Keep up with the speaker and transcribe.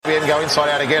go inside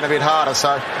out again a bit harder, so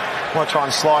I might try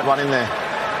and slide one in there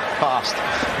fast.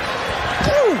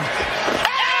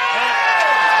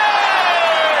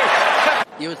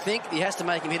 You would think he has to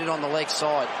make him hit it on the leg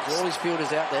side. All his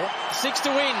fielders out there. 6 to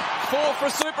win, 4 for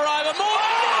a super over. More!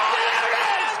 There it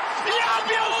is! Yeah,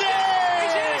 beauty!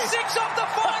 He's hit a 6 off the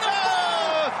final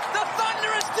ball! The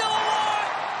Thunder is still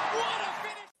alive! What a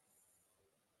finish!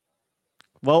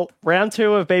 Well, round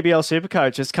 2 of BBL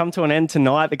Supercoach has come to an end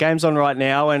tonight. The game's on right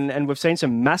now, and we've seen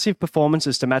some massive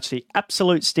performances to match the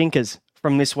absolute stinkers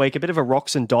from this week. A bit of a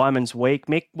rocks and diamonds week.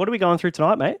 Mick, what are we going through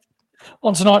tonight, mate?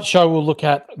 On tonight's show, we'll look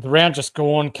at the round just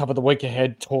gone, cover the week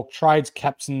ahead, talk trades,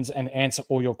 captains, and answer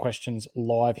all your questions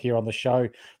live here on the show.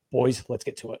 Boys, let's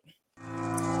get to it.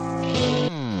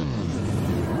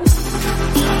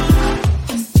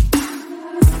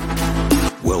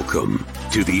 Welcome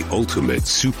to the Ultimate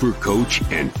Super Coach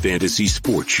and Fantasy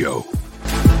Sports Show.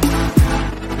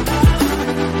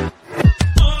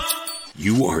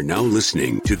 You are now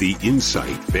listening to the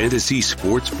Insight Fantasy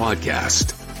Sports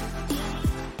Podcast.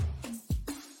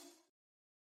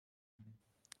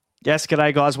 Yes,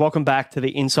 g'day guys. Welcome back to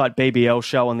the Insight BBL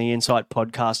show on the Insight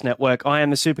Podcast Network. I am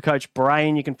the Supercoach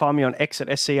Brain. You can find me on X at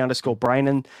SC_Brain.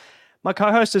 And my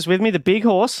co-host is with me, the big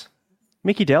horse,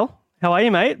 Mickey Dell. How are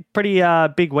you, mate? Pretty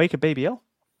big week of BBL.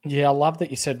 Yeah, I love that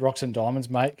you said rocks and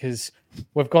diamonds, mate, because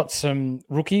we've got some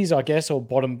rookies, I guess, or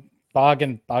bottom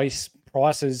bargain base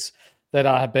prices that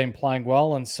have been playing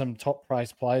well, and some top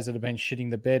price players that have been shitting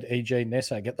the bed, e.g.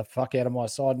 Nesso. Get the fuck out of my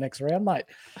side next round, mate.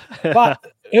 But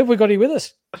who have we got here with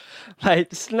us? Hey,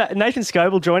 Nathan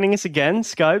Scoble joining us again.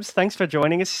 Scobes, thanks for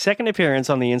joining us. Second appearance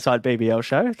on the Inside BBL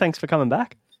show. Thanks for coming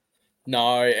back.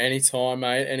 No, anytime,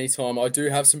 mate. Anytime. I do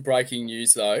have some breaking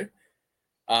news, though.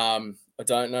 I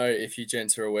don't know if you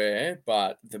gents are aware,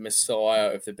 but the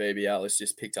messiah of the BBL has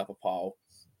just picked up a pole,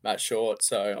 Matt Short.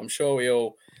 So I'm sure we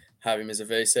all have him as a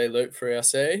VC loop for our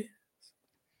C.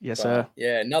 Yes, sir.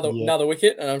 Yeah, another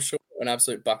wicket, and I'm sure an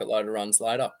absolute bucket load of runs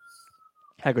later.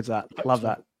 How good's that? Love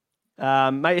that.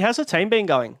 Mate, how's the team been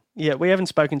going? Yeah, we haven't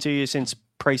spoken to you since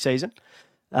pre-season.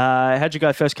 How'd you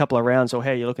go first couple of rounds, or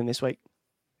how are you looking this week?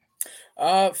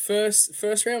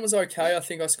 First round was okay. I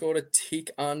think I scored a tick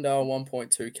under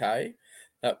 1.2k.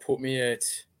 That put me at,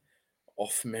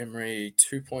 off memory,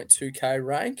 2.2k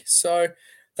rank. So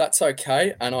that's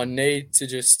okay. And I need to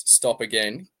just stop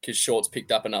again because Short's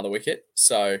picked up another wicket.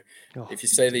 So if you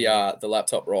see the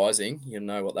laptop rising, you'll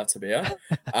know what that's about.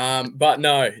 But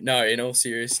no, in all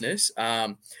seriousness,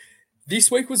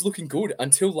 this week was looking good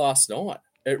until last night.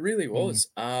 It really was.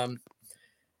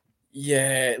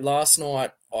 Yeah, last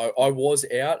night I was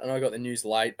out and I got the news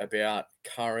late about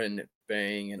Curran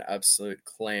being an absolute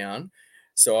clown.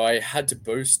 So I had to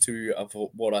boost to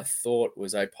what I thought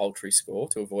was a paltry score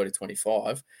to avoid a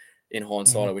 25. In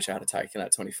hindsight, I wish I had taken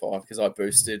that 25 because I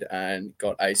boosted and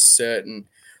got a certain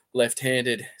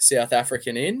left-handed South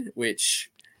African in, which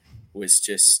was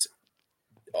just,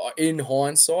 in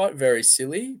hindsight, very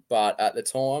silly. But at the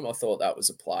time, I thought that was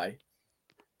a play.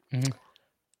 Mm-hmm.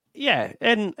 Yeah,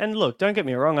 and look, don't get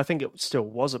me wrong, I think it still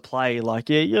was a play. Like,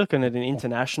 yeah, you're looking at an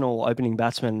international opening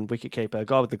batsman, wicketkeeper,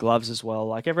 guy with the gloves as well.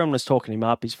 Like, everyone was talking him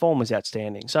up. His form was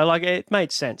outstanding. So, like, it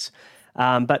made sense.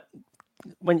 But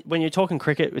when you're talking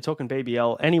cricket, we're talking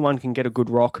BBL, anyone can get a good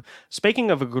rock.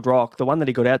 Speaking of a good rock, the one that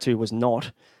he got out to was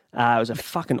not. It was a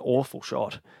fucking awful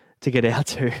shot to get out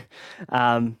to.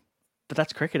 But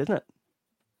that's cricket, isn't it?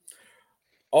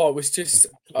 Oh, it was just...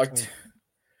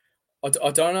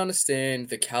 I don't understand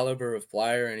the caliber of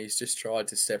player, and he's just tried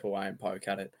to step away and poke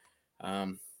at it.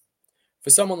 For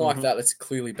someone like that that's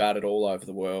clearly batted all over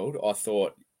the world, I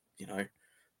thought,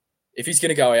 if he's going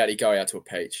to go out, he'd go out to a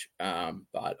peach.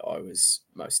 But I was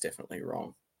most definitely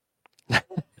wrong.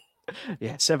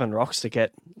 Yeah, 7 rocks to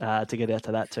get out to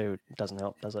that too doesn't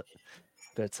help, does it?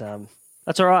 But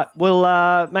that's all right. We'll,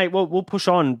 mate, we'll push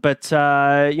on. But,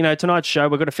 tonight's show,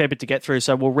 we've got a fair bit to get through,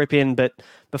 so we'll rip in. But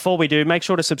before we do, make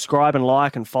sure to subscribe and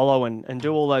like and follow and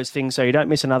do all those things so you don't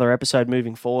miss another episode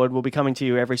moving forward. We'll be coming to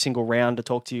you every single round to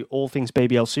talk to you all things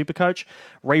BBL Supercoach,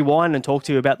 rewind and talk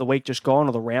to you about the week just gone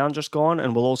or the round just gone,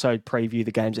 and we'll also preview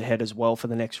the games ahead as well for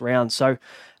the next round. So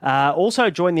also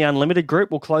join the Unlimited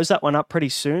group. We'll close that one up pretty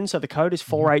soon. So the code is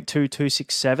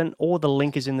 482267, or the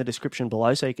link is in the description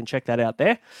below, so you can check that out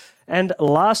there. And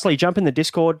lastly, jump in the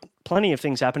Discord. Plenty of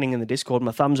things happening in the Discord.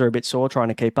 My thumbs are a bit sore trying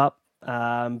to keep up.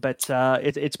 But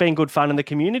it's been good fun. And the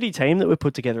community team that we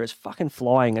put together is fucking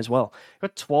flying as well.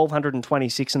 Got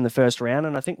 1,226 in the first round,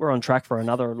 and I think we're on track for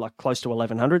another close to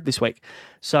 1,100 this week.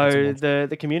 So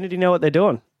the community know what they're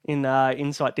doing in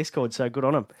Insight Discord, so good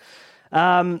on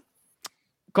them.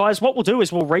 guys, what we'll do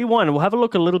is we'll rewind and we'll have a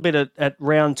look a little bit at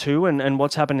round 2 and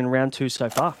what's happened in round 2 so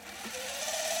far.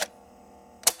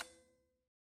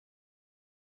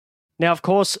 Now, of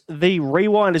course, the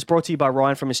rewind is brought to you by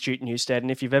Ryan from Astute Newstead. And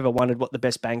if you've ever wondered what the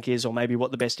best bank is, or maybe what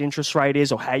the best interest rate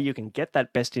is, or how you can get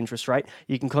that best interest rate,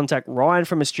 you can contact Ryan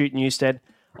from Astute Newstead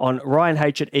on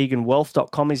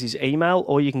ryanh@eganwealth.com is his email,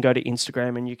 or you can go to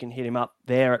Instagram and you can hit him up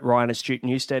there at Ryan Astute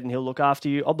Newstead and he'll look after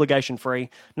you, obligation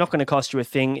free, not going to cost you a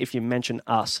thing if you mention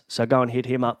us. So go and hit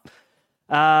him up.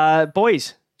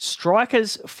 Boys,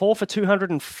 strikers 4 for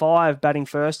 205 batting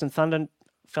first, and Thunder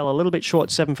fell a little bit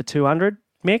short, 7 for 200.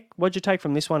 Mick, what'd you take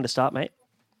from this one to start, mate?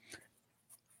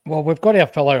 Well, we've got our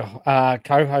fellow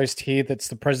co-host here that's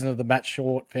the president of the Matt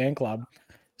Short fan club.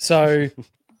 So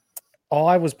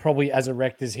I was probably as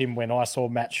erect as him when I saw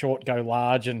Matt Short go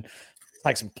large and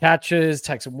take some catches,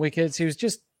 take some wickets. He was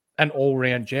just an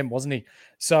all-round gem, wasn't he?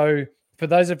 So for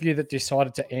those of you that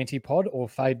decided to anti-pod or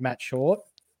fade Matt Short,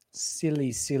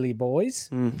 silly boys.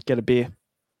 Get a beer.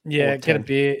 Yeah, get a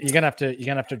beer. You're gonna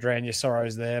have to drown your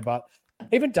sorrows there. But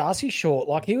even Darcy Short,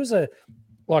 like he was a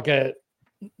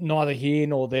neither here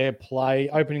nor there play,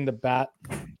 opening the bat,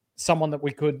 someone that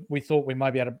we thought we might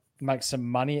be able to make some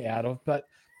money out of. But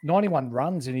 91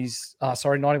 runs in his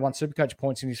 91 Supercoach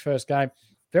points in his first game.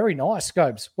 Very nice,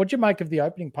 Scopes. What'd you make of the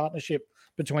opening partnership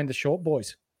between the Short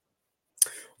boys?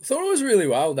 I thought it was really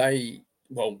well.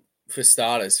 For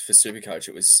starters, for Supercoach,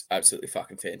 it was absolutely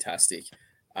fucking fantastic.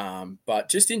 But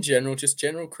just in general, just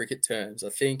general cricket terms, I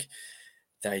think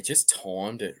they just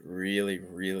timed it really,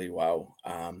 really well.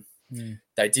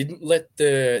 They didn't let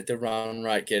the run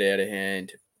rate get out of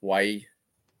hand way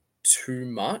too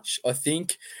much. I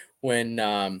think when,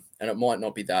 and it might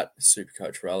not be that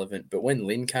Supercoach relevant, but when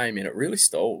Lynn came in, it really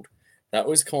stalled. That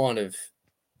was kind of,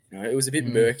 it was a bit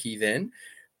murky then.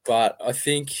 But I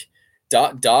think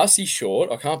Darcy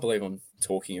Short, I can't believe I'm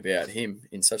talking about him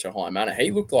in such a high manner. He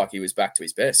looked like he was back to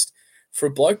his best. For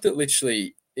a bloke that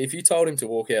literally, if you told him to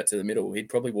walk out to the middle, he'd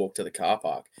probably walk to the car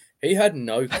park. He had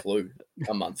no clue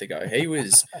a month ago. He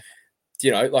was,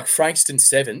 like Frankston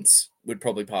Sevens would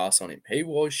probably pass on him. He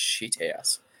was shit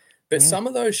house. But some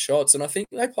of those shots, and I think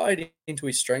they played into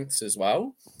his strengths as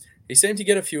well. He seemed to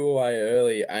get a few away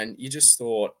early, and you just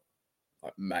thought,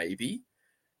 like, maybe.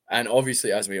 And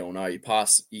obviously, as we all know, you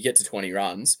get to 20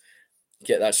 runs,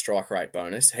 get that strike rate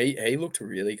bonus. He looked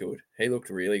really good.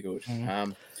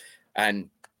 And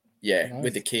yeah,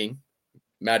 with the king,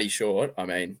 Matty Short, I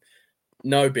mean,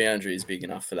 no boundary is big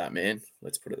enough for that man.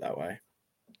 Let's put it that way.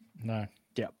 No.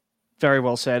 Yeah. Very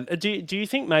well said. Do you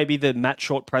think maybe the Matt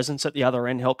Short presence at the other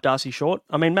end helped Darcy Short?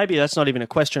 I mean, maybe that's not even a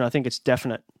question. I think it's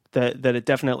definite that it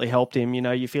definitely helped him.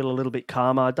 You feel a little bit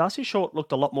calmer. Darcy Short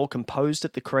looked a lot more composed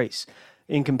at the crease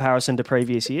in comparison to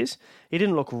previous years. He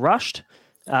didn't look rushed.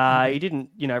 He didn't,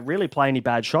 really play any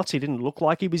bad shots. He didn't look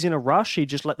like he was in a rush. He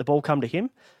just let the ball come to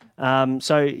him.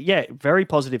 So, yeah, very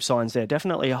positive signs there.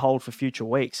 Definitely a hold for future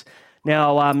weeks.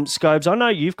 Now, Scobes, I know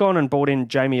you've gone and brought in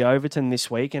Jamie Overton this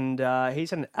week, and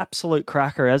he's an absolute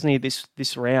cracker, hasn't he,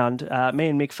 this round? Me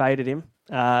and Mick faded him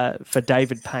for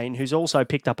David Payne, who's also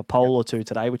picked up a pole or two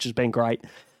today, which has been great.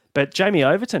 But Jamie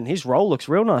Overton, his role looks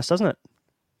real nice, doesn't it?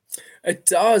 It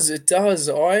does.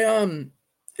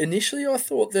 Initially, I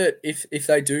thought that if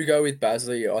they do go with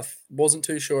Bazley, I wasn't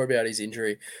too sure about his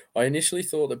injury. I initially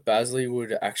thought that Bazley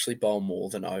would actually bowl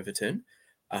more than Overton.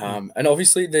 And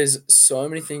obviously, there's so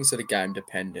many things that are game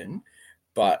dependent,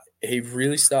 but he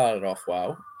really started off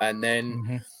well. And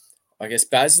then I guess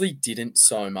Bazley didn't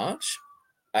so much.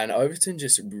 And Overton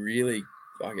just really,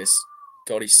 I guess,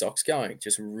 got his socks going,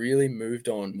 just really moved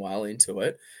on well into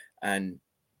it and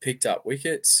picked up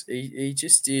wickets. He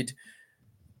just did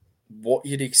what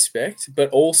you'd expect, but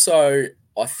also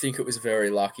I think it was very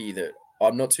lucky that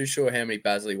I'm not too sure how many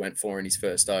Bazley went for in his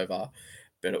first over,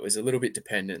 but it was a little bit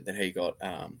dependent that he got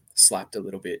slapped a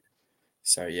little bit.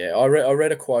 So yeah, I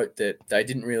read a quote that they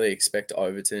didn't really expect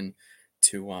Overton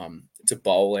to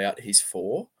bowl out his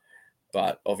 4,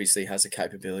 but obviously has the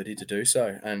capability to do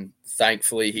so, and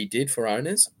thankfully he did for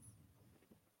owners.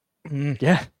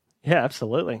 Yeah,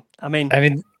 absolutely. I mean,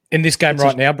 and in this game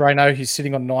right now, Brano, he's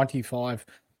sitting on 95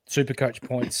 Supercoach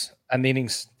points, and the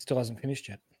innings still hasn't finished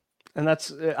yet. And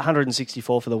that's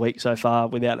 164 for the week so far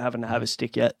without having to have a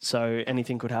stick yet. So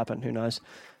anything could happen. Who knows?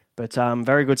 But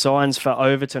very good signs for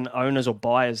Overton owners or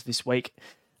buyers this week.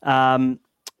 I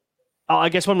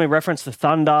guess when we reference the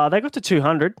Thunder, they got to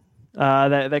 200.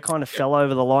 They kind of fell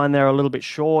over the line there a little bit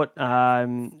short.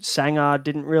 Sanger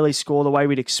didn't really score the way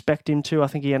we'd expect him to. I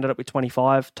think he ended up with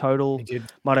 25 total. He did.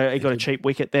 He got a cheap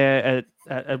wicket there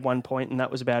at one point, and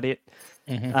that was about it.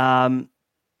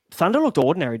 Thunder looked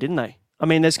ordinary, didn't they? I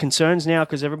mean, there's concerns now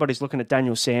because everybody's looking at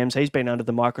Daniel Sams. He's been under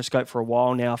the microscope for a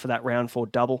while now for that round 4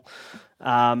 double.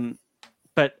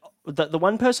 But the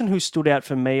one person who stood out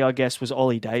for me, I guess, was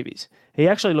Ollie Davies. He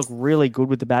actually looked really good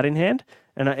with the bat in hand,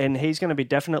 and he's going to be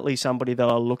definitely somebody that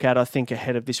I'll look at, I think,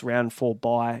 ahead of this round 4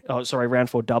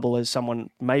 double as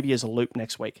someone maybe as a loop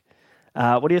next week.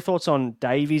 What are your thoughts on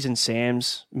Davies and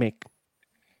Sams, Mick?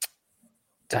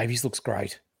 Davies looks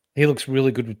great. He looks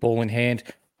really good with ball in hand.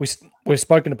 We've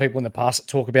spoken to people in the past that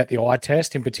talk about the eye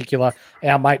test, in particular,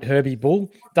 our mate Herbie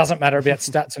Bull. Doesn't matter about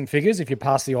stats and figures. If you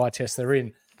pass the eye test, they're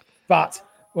in. But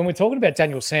when we're talking about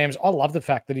Daniel Sams, I love the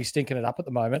fact that he's stinking it up at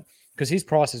the moment because his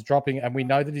price is dropping and we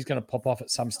know that he's going to pop off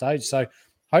at some stage. So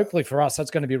hopefully for us,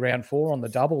 that's going to be round 4 on the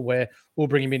double where we'll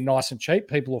bring him in nice and cheap.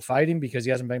 People will fade him because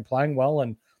he hasn't been playing well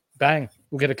and bang,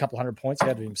 we'll get a couple 100 points out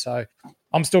of him. So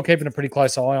I'm still keeping a pretty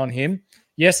close eye on him.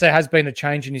 Yes, there has been a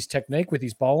change in his technique with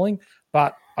his bowling,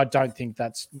 but I don't think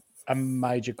that's a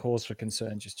major cause for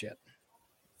concern just yet.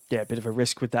 Yeah, a bit of a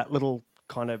risk with that little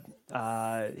kind of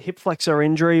hip flexor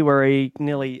injury where he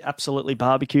nearly absolutely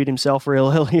barbecued himself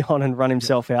real early on and run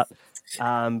himself out.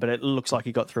 But it looks like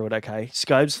he got through it okay.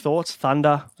 Scobes, thoughts?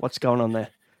 Thunder, what's going on there?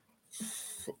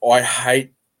 I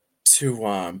hate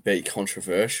to be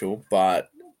controversial, but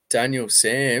Daniel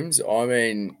Sams, I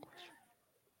mean,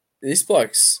 this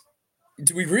bloke's...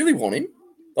 Do we really want him?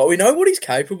 Like, we know what he's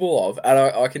capable of, and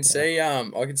I can see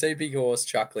Big Horse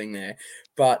chuckling there.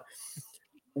 But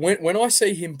when I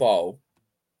see him bowl,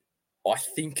 I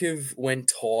think of when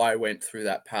Ty went through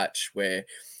that patch where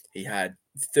he had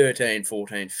 13,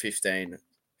 14, 15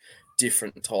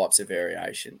 different types of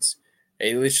variations.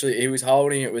 He was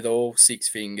holding it with all 6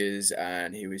 fingers,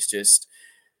 and he was just,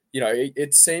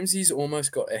 it seems he's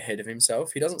almost got ahead of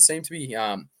himself. He doesn't seem to be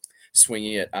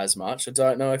swinging it as much. I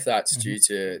don't know if that's due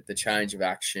to the change of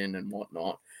action and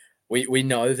whatnot. We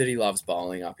know that he loves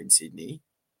bowling up in Sydney,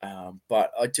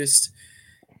 but I've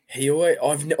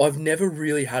never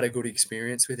really had a good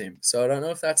experience with him. So I don't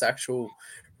know if that's actual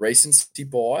recency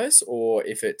bias or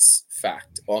if it's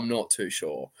fact. I'm not too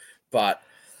sure. But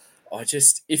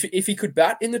if he could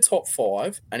bat in the top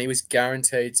 5 and he was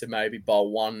guaranteed to maybe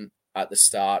bowl 1 at the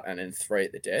start and then 3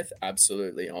 at the death,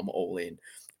 absolutely, I'm all in.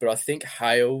 But I think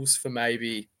Hales for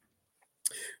maybe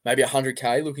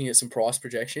 100K, looking at some price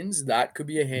projections, that could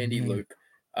be a handy loop,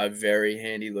 a very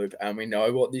handy loop. And we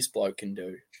know what this bloke can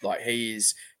do. Like, he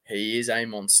is a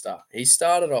monster. He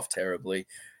started off terribly.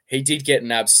 He did get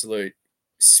an absolute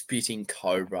spitting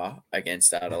cobra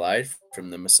against Adelaide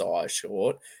from the Messiah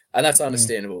short. And that's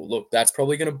understandable. Look, that's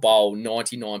probably going to bowl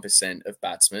 99% of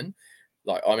batsmen.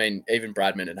 Like, I mean, even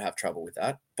Bradman would have trouble with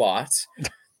that. But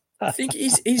I think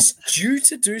he's due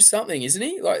to do something, isn't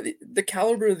he? Like, the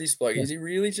caliber of this bloke, is he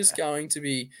really just going to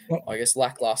be, I guess,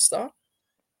 lackluster?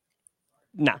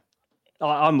 No.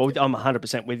 I'm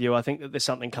 100% with you. I think that there's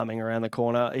something coming around the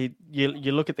corner.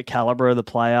 You look at the caliber of the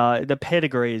player, the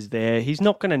pedigree is there. He's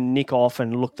not going to nick off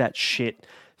and look that shit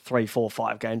 3, 4,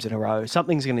 5 games in a row.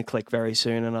 Something's going to click very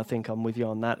soon, and I think I'm with you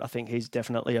on that. I think he's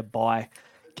definitely a buy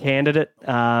candidate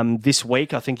this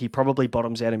week. I think he probably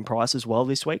bottoms out in price as well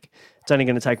this week. It's only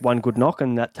going to take one good knock,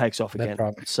 and that takes off again.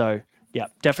 Right. So, yeah,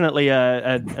 definitely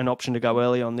an option to go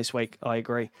early on this week. I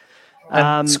agree.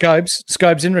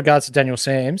 Scobes, in regards to Daniel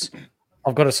Sams,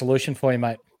 I've got a solution for you,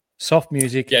 mate. Soft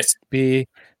music, yes, beer,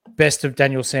 best of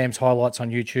Daniel Sams highlights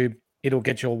on YouTube. It'll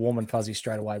get you all warm and fuzzy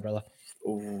straight away, brother.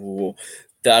 Ooh,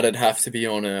 that'd have to be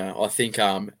on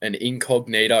an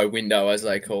incognito window, as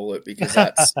they call it, because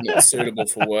that's not suitable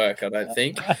for work, I don't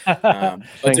think. Don't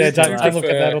look at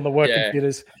that on the work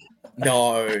computers.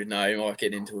 No, you might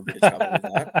get into a bit of trouble with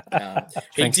that.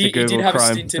 He did have a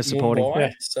stint at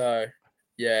Mumbai, so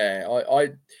yeah,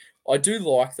 I do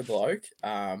like the bloke.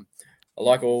 I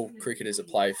like all cricketers that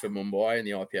play for Mumbai in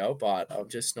the IPL, but I'm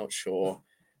just not sure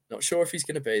if he's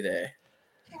going to be there.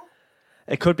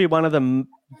 It could be one of the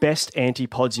best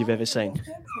antipods you've ever seen,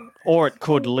 or it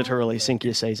could literally sink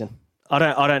your season. I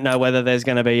don't know whether there's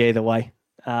going to be either way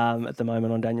at the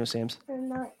moment on Daniel Sams.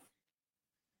 All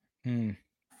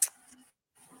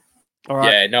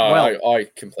right. Yeah, no, well, I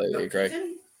completely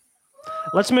agree.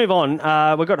 Let's move on.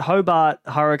 We've got Hobart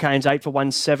Hurricanes 8 for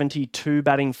 172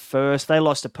 batting first. They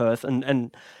lost to Perth.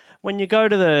 And when you go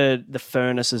to the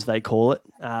furnace, as they call it,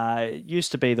 it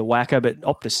used to be the Wacker, but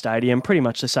Optus Stadium, pretty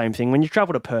much the same thing. When you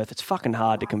travel to Perth, it's fucking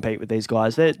hard to compete with these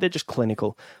guys. They're just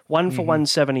clinical. 1 for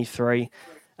 173.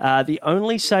 The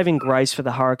only saving grace for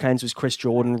the Hurricanes was Chris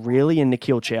Jordan, really, and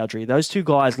Nikhil Chowdhury. Those two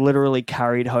guys literally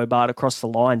carried Hobart across the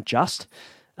line just.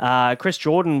 Chris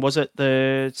Jordan, was it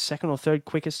the second or third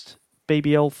quickest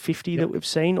BBL 50 that we've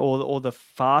seen, or the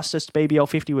fastest BBL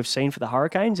 50 we've seen for the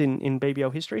Hurricanes in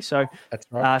BBL history. So That's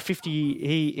right.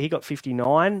 50, he got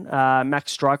 59.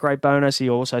 Max strike rate bonus. He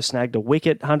also snagged a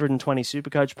wicket, 120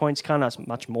 Supercoach points. Can't ask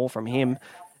much more from him.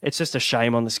 It's just a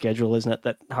shame on the schedule, isn't it,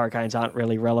 that Hurricanes aren't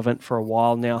really relevant for a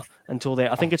while now until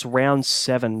I think it's round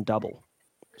 7 double.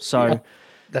 So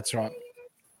that's right.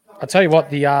 I'll tell you what,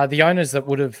 the owners that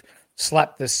would have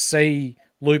slapped the C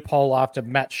loophole after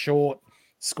Matt Short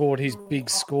scored his big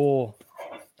score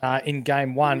in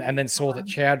game 1 and then saw that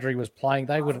Chowdhury was playing,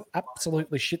 they would have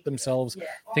absolutely shit themselves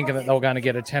thinking that they were going to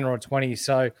get a 10 or a 20.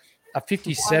 So a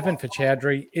 57 for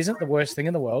Chowdhury isn't the worst thing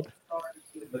in the world.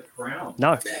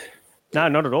 No,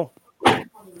 not at all. What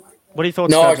are your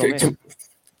thoughts?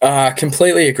 No,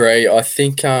 completely agree. I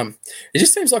think it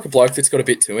just seems like a bloke that's got a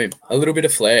bit to him, a little bit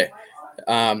of flair.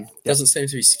 Doesn't seem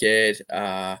to be scared.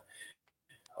 I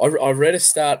read a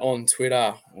stat on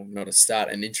Twitter, well, not a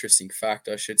stat, an interesting fact,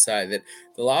 I should say, that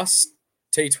the last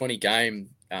T20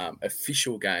 game,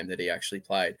 official game that he actually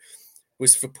played,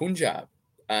 was for Punjab,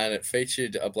 and it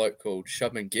featured a bloke called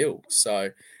Shubman Gill. So,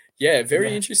 yeah,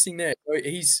 very interesting there.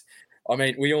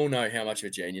 We all know how much of a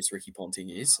genius Ricky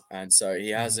Ponting is, and so he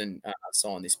hasn't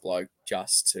signed this bloke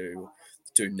just to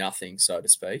do nothing, so to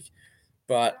speak.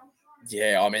 But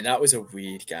yeah, that was a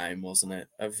weird game, wasn't it?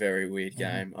 A very weird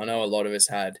game. I know a lot of us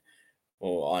had,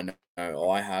 or I know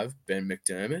I have, Ben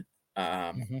McDermott.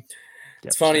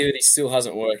 It's funny that he still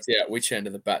hasn't worked out which end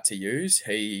of the bat to use.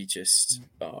 He just,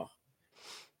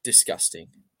 disgusting.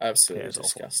 Absolutely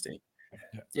disgusting.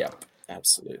 Yep,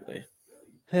 absolutely.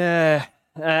 Yeah.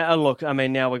 Look,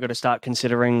 now we've got to start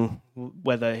considering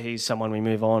whether he's someone we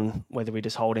move on, whether we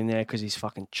just hold him there because he's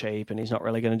fucking cheap and he's not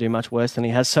really going to do much worse than he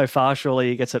has so far. Surely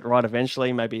he gets it right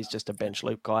eventually. Maybe he's just a bench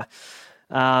loop guy.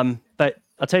 But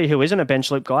I'll tell you who isn't a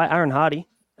bench loop guy, Aaron Hardy.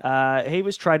 He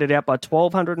was traded out by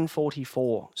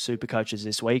 1,244 super coaches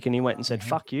this week, and he went and said,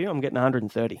 fuck you, I'm getting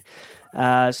 130.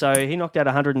 So he knocked out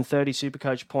 130 super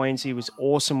coach points. He was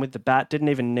awesome with the bat, didn't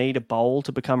even need a bowl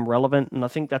to become relevant, and I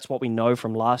think that's what we know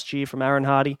from last year from Aaron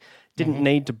Hardy. Didn't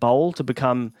need to bowl to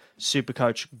become super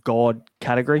coach god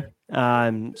category.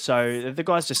 So the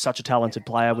guy's just such a talented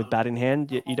player with bat in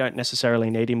hand. You don't necessarily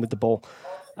need him with the ball.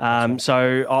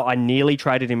 So I nearly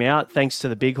traded him out thanks to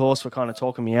the big horse for kind of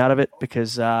talking me out of it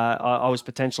because I was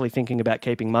potentially thinking about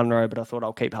keeping Munro, but I thought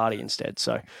I'll keep Hardy instead.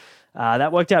 So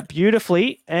that worked out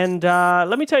beautifully. And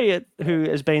let me tell you who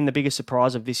has been the biggest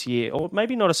surprise of this year, or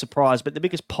maybe not a surprise, but the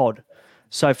biggest pod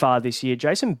so far this year.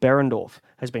 Jason Behrendorff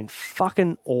has been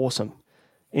fucking awesome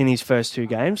in his first 3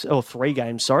 games.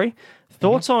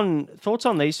 Thoughts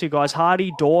on these two guys,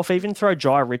 Hardy, Dorf, even throw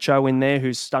Jai Richo in there,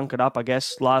 who's stunk it up, I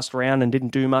guess, last round and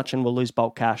didn't do much and will lose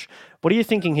bulk cash. What are you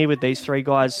thinking here with these 3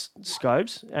 guys,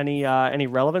 Scobes? Any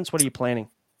relevance? What are you planning?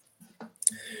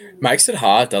 Makes it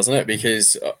hard, doesn't it?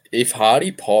 Because if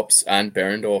Hardy pops and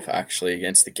Behrendorff actually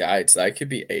against the Gates, they could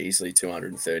be easily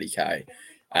 230k.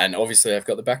 And obviously they've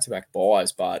got the back-to-back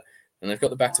buys, and they've got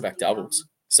the back-to-back doubles.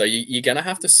 So you're going to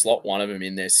have to slot one of them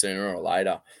in there sooner or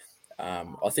later.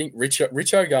 I think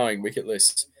Richo going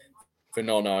wicketless for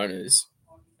non-owners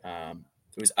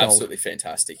was absolutely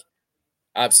fantastic.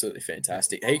 Absolutely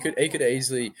fantastic. He could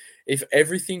easily, if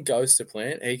everything goes to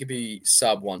plan, he could be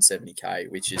sub 170k,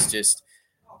 which is just,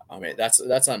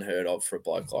 that's unheard of for a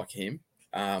bloke like him.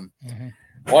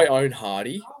 I own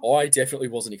Hardy. I definitely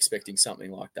wasn't expecting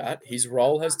something like that. His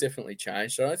role has definitely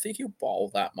changed. I don't think he'll bowl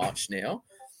that much now.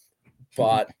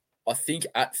 But I think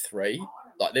at 3,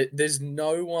 there's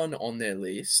no one on their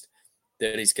list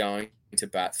that is going to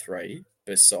bat 3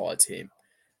 besides him.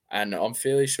 And I'm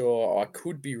fairly sure, I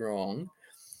could be wrong,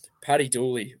 Paddy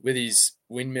Dooley with his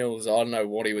windmills, I don't know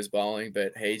what he was bowling,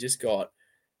 but he just got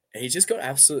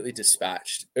absolutely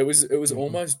dispatched. It was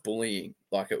almost bullying.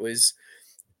 It was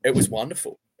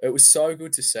wonderful. It was so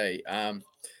good to see. And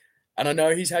I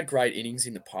know he's had great innings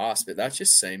in the past, but that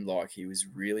just seemed like he was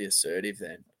really assertive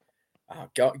then.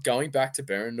 Going back to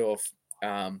Behrendorff,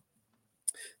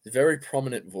 the very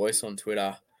prominent voice on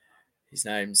Twitter,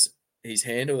 his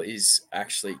handle is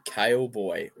actually Kale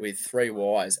Boy with 3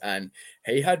 Ys, and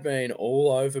he had been all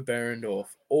over Behrendorff,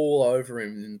 all over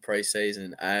him in the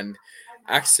preseason, and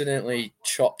accidentally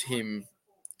chopped him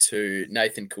to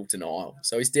Nathan Coulter-Nile.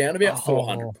 So he's down about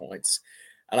 400 points,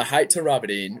 and I hate to rub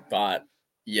it in, but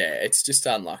yeah, it's just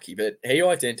unlucky. But he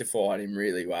identified him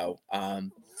really well,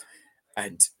 and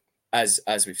as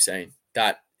we've seen,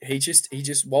 that he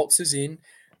just waltzes in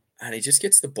and he just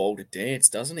gets the ball to dance,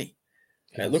 doesn't he?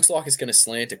 Yes. It looks like it's going to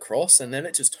slant across and then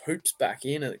it just hoops back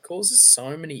in and it causes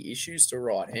so many issues to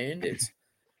right-handers.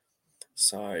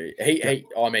 So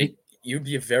you'd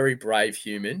be a very brave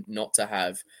human not to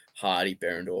have Hardy,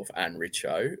 Berendorf, and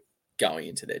Richo going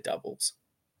into their doubles.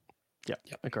 Yeah,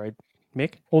 agreed.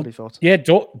 Mick, Well, what are your thoughts? Yeah,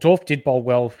 Dorf did bowl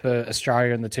well for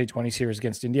Australia in the T20 series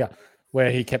against India,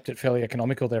 where he kept it fairly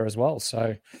economical there as well.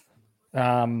 So,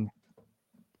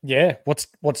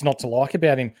 what's not to like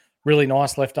about him? Really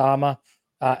nice left armour.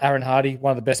 Aaron Hardy,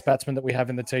 one of the best batsmen that we have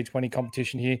in the T20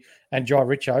 competition here, and Jai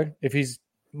Richo, if he's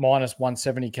minus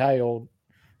 170k or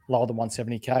lower than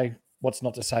 170k, what's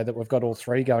not to say that we've got all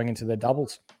three going into their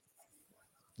doubles?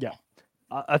 Yeah,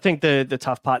 I think the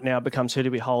tough part now becomes who do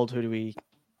we hold, who do we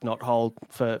not hold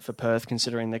for Perth,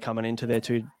 considering they're coming into their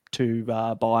two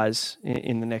buys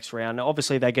in the next round. Now,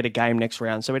 obviously, they get a game next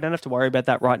round, so we don't have to worry about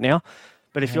that right now.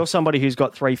 But if you're somebody who's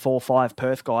got 3, 4, 5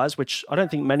 Perth guys, which I don't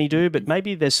think many do, but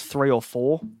maybe there's 3 or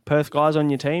 4 Perth guys on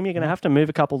your team, you're going to have to move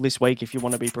a couple this week if you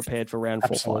want to be prepared for round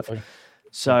 4, 5.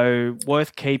 So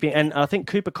worth keeping. And I think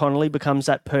Cooper Connolly becomes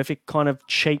that perfect kind of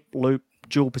cheap loop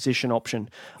dual position option.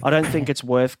 I don't think it's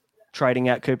worth trading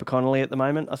out Cooper Connolly at the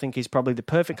moment. I think he's probably the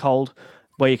perfect hold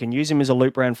where you can use him as a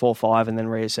loop round 4, 5 and then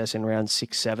reassess in round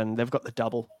 6, 7. They've got the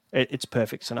double. It's a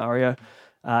perfect scenario.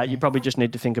 You probably just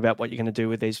need to think about what you're going to do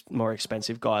with these more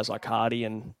expensive guys like Hardy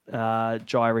and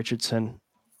Jai Richardson.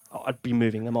 I'd be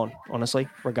moving them on, honestly,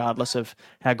 regardless of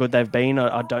how good they've been.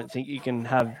 I don't think you can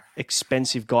have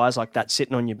expensive guys like that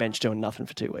sitting on your bench doing nothing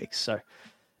for 2 weeks. So,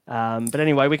 but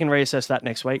anyway, we can reassess that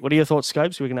next week. What are your thoughts,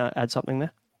 Scopes? We're going to add something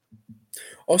there?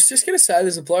 I was just going to say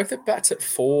there's a bloke that bats at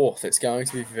 4 that's going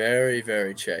to be very,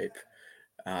 very cheap.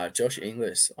 Josh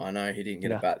Inglis. I know he didn't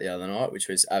get a bat the other night, which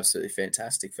was absolutely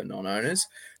fantastic for non-owners.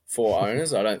 For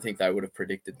owners, I don't think they would have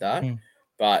predicted that.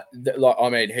 But,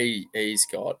 he's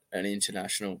got an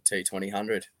international T20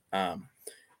 100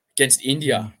 against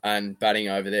India and batting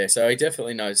over there. So he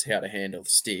definitely knows how to handle the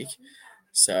stick.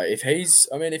 So if he's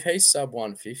sub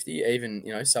 150,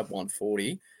 even, sub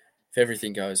 140, if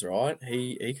everything goes right,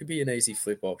 he could be an easy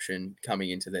flip option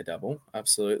coming into their double.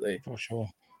 Absolutely. For sure.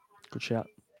 Good shout.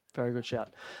 Very good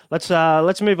shout.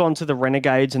 Let's move on to the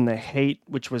Renegades and the Heat,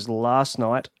 which was last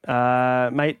night.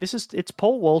 Mate, it's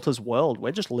Paul Walter's world.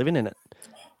 We're just living in it.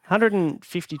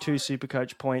 152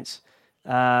 Supercoach points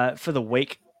for the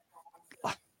week.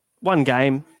 One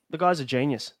game. The guy's a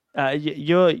genius.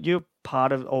 You're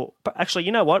part of, or actually,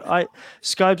 you know what?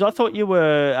 Scobes, I thought you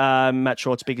were Matt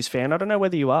Short's biggest fan. I don't know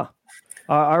whether you are.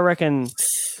 I reckon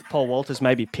Paul Walters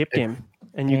maybe pipped him,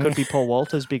 and you could be Paul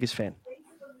Walters' biggest fan.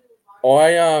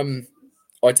 I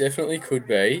definitely could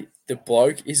be. The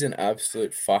bloke is an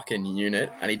absolute fucking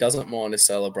unit, and he doesn't mind a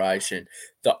celebration.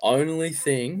 The only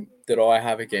thing that I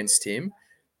have against him,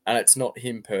 and it's not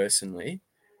him personally,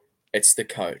 it's the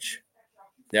coach.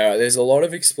 Now, there's a lot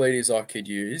of expletives I could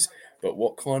use, but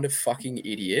what kind of fucking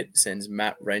idiot sends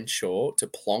Matt Renshaw to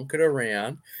plonk it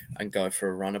around and go for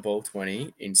a runner ball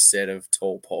 20 instead of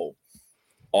tall Paul?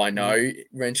 I know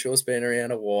Renshaw's been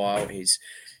around a while. He's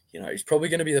probably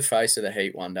going to be the face of the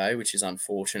Heat one day, which is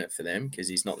unfortunate for them because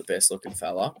he's not the best looking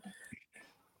fella.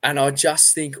 And I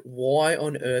just think, why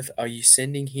on earth are you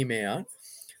sending him out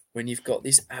when you've got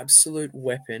this absolute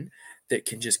weapon that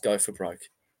can just go for broke?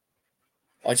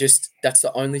 That's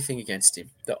the only thing against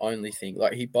him. The only thing.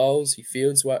 Like, he bowls, he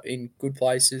fields well in good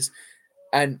places,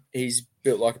 and he's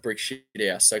built like a brick shit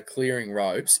house. So clearing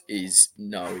ropes is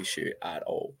no issue at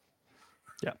all.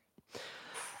 Yeah.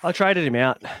 I traded him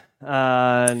out.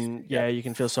 And you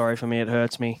can feel sorry for me. It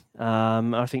hurts me.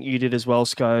 I think you did as well,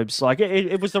 Scobes. Like,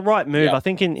 it was the right move. Yeah. I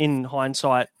think in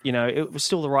hindsight, it was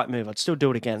still the right move. I'd still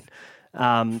do it again.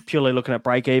 Purely looking at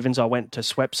break evens, I went to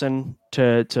Swepson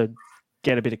to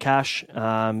get a bit of cash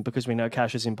because we know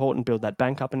cash is important. Build that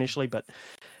bank up initially, but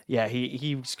yeah,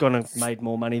 he's gonna made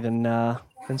more money than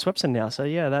Swepson now. So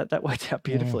yeah, that worked out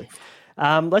beautifully.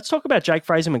 Let's talk about Jake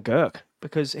Fraser-McGurk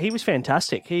because he was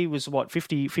fantastic. He was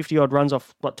 50 odd runs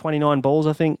off 29 balls,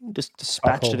 I think, just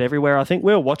dispatched it everywhere. I think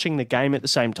we were watching the game at the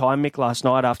same time, Mick, last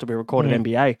night after we recorded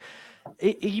NBA.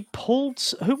 He pulled,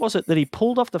 who was it that he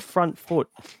pulled off the front foot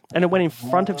and it went in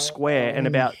front of square and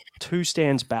about 2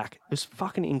 stands back? It was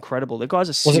fucking incredible. The guy's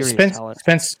a serious talent.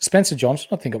 Spencer Johnson,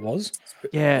 I think it was.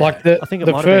 Yeah. Like I think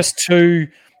the first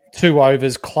two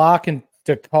overs, Clark and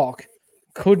de Kock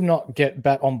could not get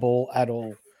bat on ball at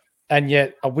all. And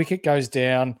yet a wicket goes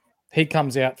down. He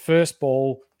comes out, first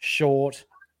ball, short,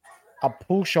 a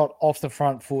pull shot off the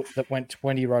front foot that went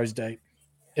 20 rows deep.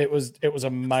 It was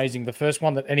amazing. The first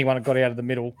one that anyone had got out of the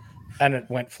middle and it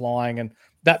went flying. And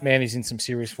that man is in some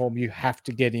serious form. You have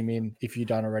to get him in if you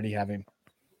don't already have him.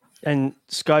 And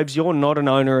Scobes, you're not an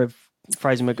owner of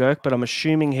Fraser-McGurk, but I'm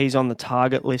assuming he's on the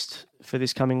target list for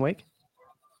this coming week.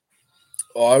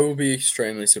 I will be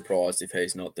extremely surprised if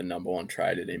he's not the number one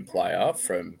traded in player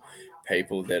from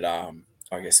people that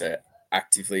I guess are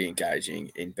actively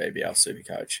engaging in BBL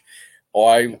Supercoach.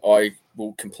 I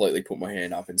will completely put my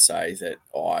hand up and say that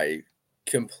I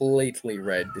completely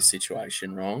read the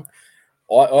situation wrong.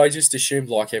 I just assumed,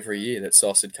 like every year, that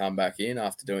Sauce would come back in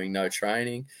after doing no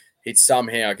training. He'd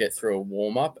somehow get through a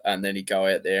warm-up, and then he'd go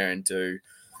out there and do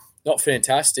not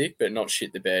fantastic, but not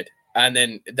shit the bed. And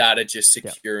then that'd just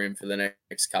secure him for the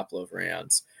next couple of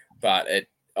rounds. But I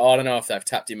don't know if they've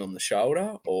tapped him on the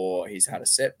shoulder or he's had a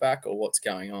setback or what's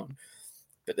going on.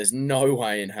 But there's no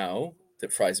way in hell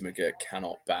that Fraser McGurk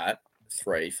cannot bat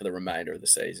 3 for the remainder of the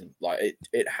season. Like,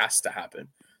 it has to happen.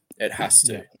 It has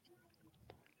to.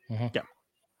 Yeah.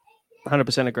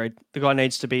 100% agreed. The guy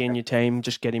needs to be in your team.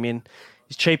 Just get him in.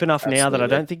 He's cheap enough now that I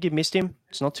don't think you've missed him.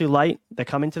 It's not too late. They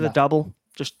come into the double.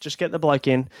 Just get the bloke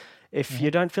in. If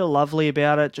you don't feel lovely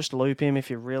about it, just loop him if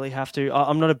you really have to.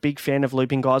 I'm not a big fan of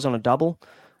looping guys on a double.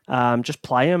 Just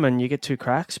play him and you get 2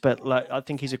 cracks. But I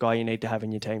think he's a guy you need to have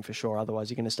in your team for sure. Otherwise,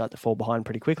 you're going to start to fall behind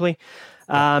pretty quickly.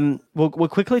 We'll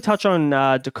quickly touch on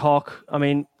De Kock. I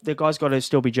mean, the guy's got to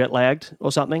still be jet lagged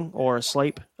or something or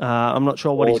asleep. I'm not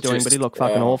sure what he's doing, but he looked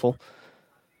fucking awful.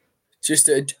 Just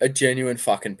a genuine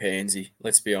fucking pansy,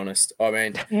 let's be honest. I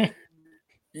mean,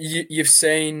 you've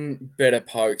seen better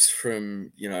pokes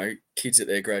from, kids at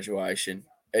their graduation.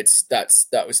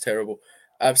 That was terrible.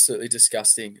 Absolutely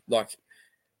disgusting. Like,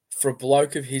 for a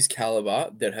bloke of his caliber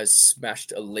that has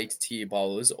smashed elite tier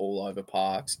bowlers all over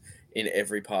parks in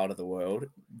every part of the world,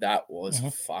 that was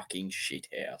fucking shit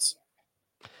house.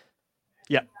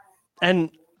 Yeah.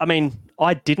 And I mean,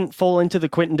 I didn't fall into the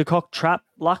Quinton de Kock trap,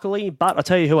 luckily, but I'll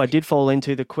tell you who I did fall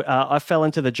into. I fell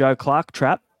into the Joe Clark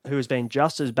trap, who has been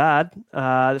just as bad.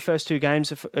 The first 2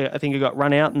 games, I think he got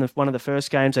run out in one of the first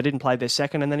games. I didn't play their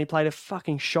second, and then he played a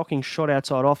fucking shocking shot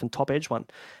outside off and top edge one.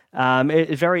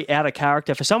 It's very out of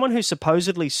character for someone who's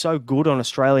supposedly so good on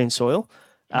Australian soil.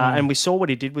 And we saw what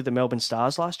he did with the Melbourne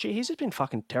Stars last year. He's just been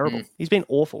fucking terrible. He's been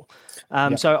awful.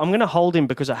 So I'm going to hold him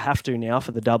because I have to now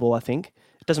for the double, I think.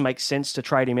 It doesn't make sense to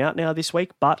trade him out now this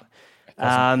week, but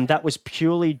that was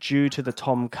purely due to the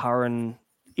Tom Curran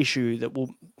issue that we'll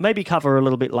maybe cover a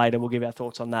little bit later. We'll give our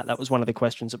thoughts on that. That was one of the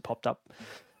questions that popped up.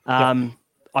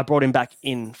 I brought him back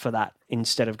in for that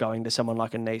instead of going to someone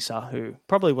like a Nisa, who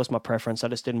probably was my preference. I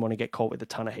just didn't want to get caught with a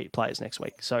ton of heat players next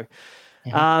week. So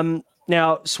now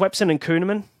Swepson and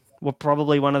Kuhneman were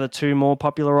probably one of the 2 more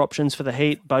popular options for the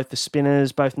Heat, both the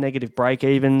spinners, both negative break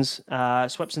evens.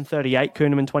 Swepson 38,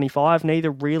 Kuhneman 25.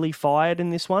 Neither really fired in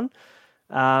this one.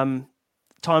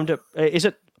 Is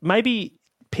it maybe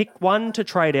pick one to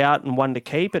trade out and one to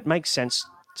keep? It makes sense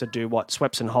to do what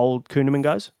Swepson hold, Kuhneman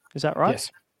goes. Is that right?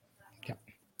 Yes.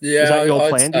 Yeah. Is that your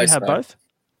plan? Do you have both?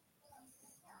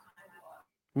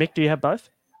 Mick, do you have both?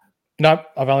 No,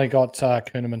 I've only got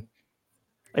Kuhneman.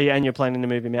 And you're planning to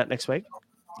move him out next week?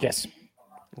 Yes.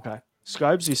 Okay.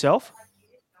 Scobes, yourself?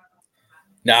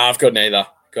 No, I've got neither.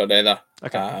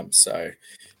 Okay. So,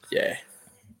 yeah.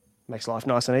 Makes life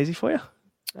nice and easy for you.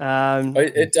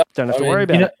 It does. Don't have to worry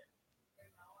about it.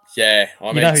 Yeah. I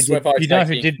mean, you know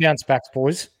who did bounce back,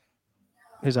 boys?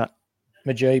 Who's that?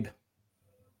 Majib.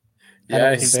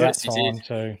 Yeah, he's about time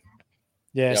too.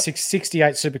 Yeah,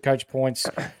 68 Supercoach points.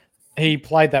 He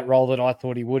played that role that I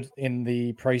thought he would in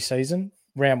the preseason.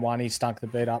 Round 1, he stunk the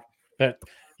bed up. But,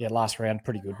 yeah, last round,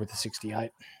 pretty good with the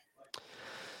 68.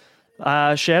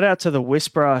 Shout out to the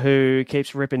Whisperer who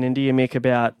keeps ripping into you, Mick,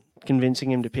 about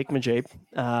convincing him to pick Majib.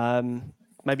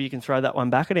 Maybe you can throw that one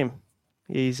back at him.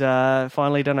 He's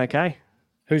finally done okay.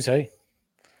 Who's he?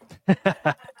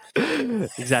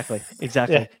 Exactly.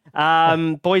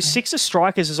 Boys, 6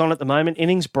 strikers is on at the moment.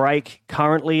 Innings break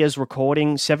currently as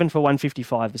recording 7 for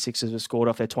 155. The Sixers have scored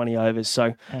off their 20 overs.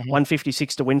 So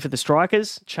 156 to win for the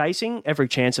strikers. Chasing, every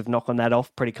chance of knocking that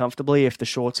off pretty comfortably if the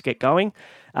shorts get going.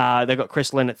 They've got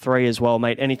Chris Lynn at 3 as well,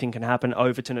 mate. Anything can happen.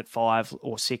 Overton at 5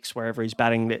 or 6, wherever he's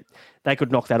batting. They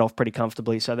could knock that off pretty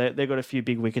comfortably. So they've got a few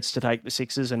big wickets to take, the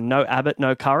Sixers. And no Abbott,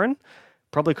 no Curran.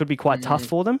 Probably could be quite tough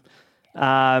for them.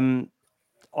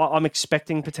 I'm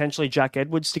expecting potentially Jack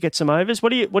Edwards to get some overs. What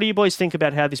do you boys think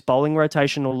about how this bowling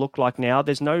rotation will look like now?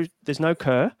 There's no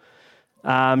Kerr.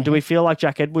 Do we feel like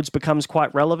Jack Edwards becomes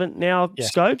quite relevant now? Yeah.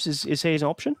 Scopes, is he an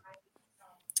option?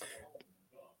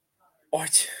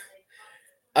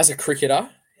 As a cricketer,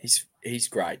 he's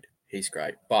great. He's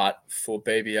great. But for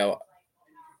BBL,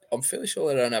 I'm fairly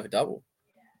sure they don't have a double.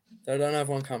 They don't have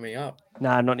one coming up.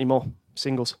 Nah, not anymore.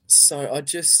 Singles. So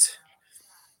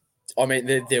I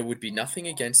mean, there would be nothing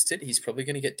against it. He's probably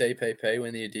going to get DPP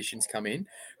when the additions come in.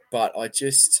 But I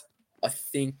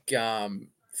think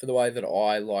for the way that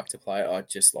I like to play, I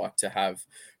just like to have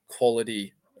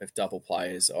quality of double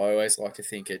players. I always like to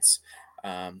think it's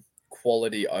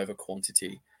quality over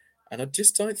quantity. And I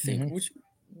just don't think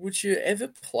would you ever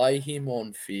play him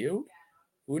on field?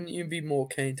 Wouldn't you be more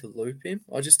keen to loop him?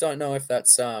 I just don't know if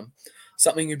that's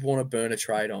something you'd want to burn a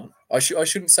trade on. I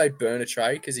shouldn't say burn a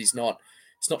trade because it's not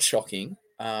shocking.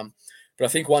 But I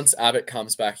think once Abbott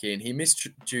comes back in, he missed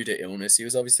due to illness. He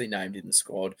was obviously named in the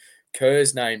squad.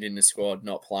 Kerr's named in the squad,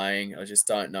 not playing. I just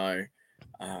don't know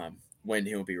when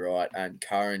he'll be right. And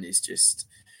Curran's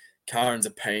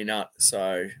a peanut,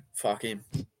 so fuck him.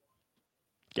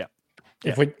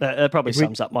 Yeah, that probably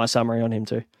sums up my summary on him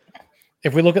too.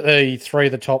 If we look at the three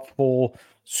of the top four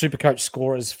Supercoach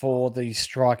scorers for the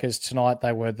strikers tonight,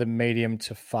 they were the medium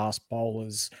to fast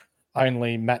bowlers.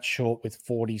 Only Matt Short with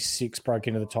 46 broke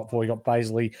into the top four. You got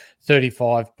Baisley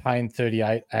 35, Payne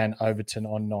 38, and Overton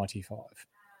on 95.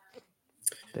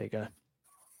 There you go.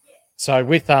 So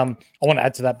with I want to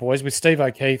add to that, boys, with Steve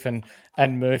O'Keefe and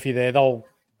Murphy there,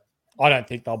 I don't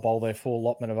think they'll bowl their full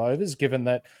allotment of overs, given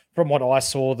that from what I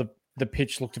saw, the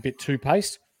pitch looked a bit too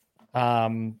paced.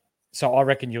 So I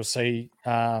reckon you'll see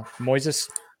Moises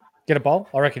get a bowl.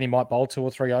 I reckon he might bowl 2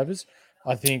 or 3 overs.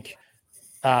 I think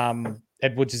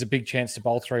Edwards is a big chance to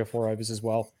bowl 3 or 4 overs as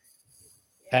well.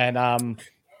 And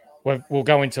we'll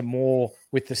go into more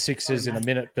with the Sixers in a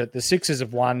minute, but the Sixers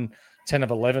have won 10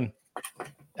 of 11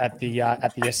 at the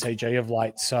SCG of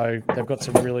late, so they've got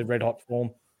some really red hot form.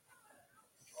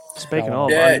 Speaking of,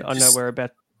 I know we're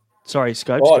about. Sorry,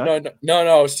 Scopes. Oh no!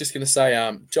 I was just going to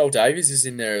say, Joel Davies is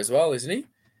in there as well, isn't he?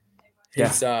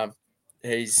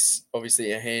 He's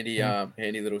obviously a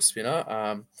handy little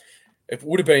spinner. It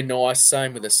would have been nice,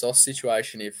 same with the Sauce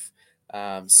situation, if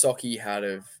Socky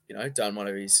had done one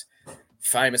of his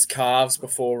famous calves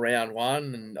before round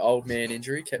 1 and old man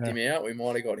injury kept him out. We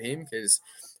might have got him because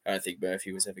I don't think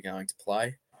Murphy was ever going to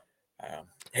play.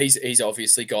 He's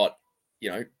obviously got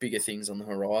bigger things on the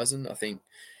horizon. I think,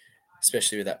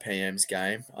 especially with that PM's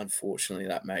game, unfortunately,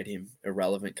 that made him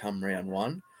irrelevant come round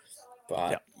 1.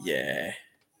 But yeah.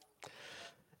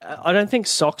 I don't think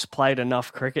Sox played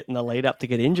enough cricket in the lead up to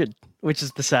get injured, which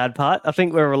is the sad part. I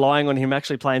think we're relying on him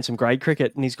actually playing some grade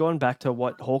cricket, and he's gone back to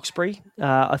Hawkesbury,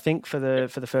 I think, for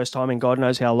the first time in God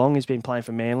knows how long. He's been playing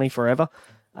for Manly forever.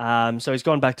 So he's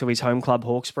gone back to his home club,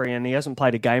 Hawkesbury, and he hasn't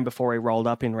played a game before he rolled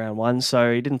up in round 1,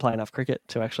 so he didn't play enough cricket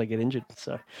to actually get injured.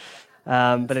 So,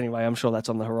 but anyway, I'm sure that's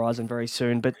on the horizon very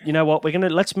soon. But you know what?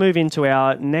 Let's move into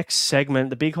our next segment,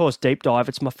 the Big Horse Deep Dive.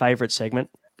 It's my favourite segment.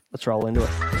 Let's roll into it.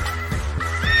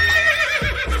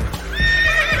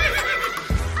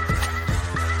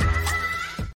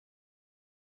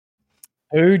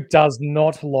 Who does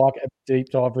not like a deep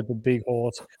dive with the big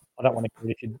horse? I don't want to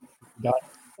get if you don't.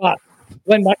 But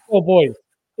Glenn Maxwell, boys,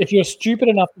 if you're stupid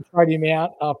enough to trade him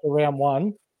out after round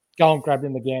 1, go and grab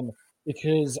him again.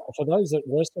 Because for those that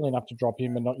were still enough to drop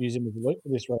him and not use him as a loop for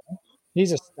this round,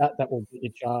 here's a stat that will get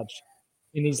you charged.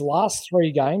 In his last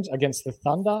 3 games against the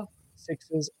Thunder,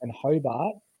 Sixers, and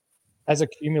Hobart, as a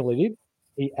cumulative,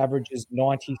 he averages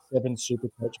 97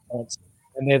 Supercoach points.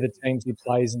 And they're the teams he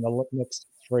plays in the next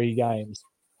 3 games.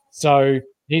 So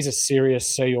he's a serious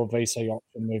C or VC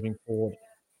option moving forward.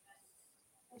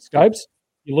 Scopes,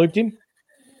 you looped him?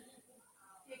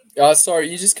 Sorry,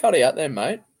 you just cut out there,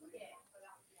 mate.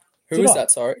 Who was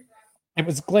that, sorry? It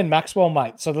was Glenn Maxwell,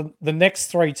 mate. So the next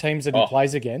 3 teams that he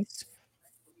plays against,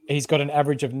 he's got an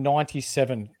average of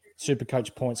 97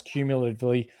 Supercoach points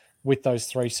cumulatively with those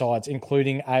 3 sides,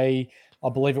 including I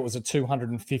believe it was a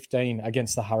 215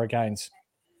 against the Hurricanes.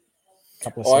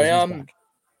 Couple of seasons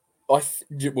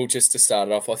back. Well, just to start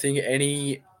it off, I think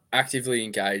any actively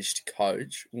engaged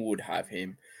coach would have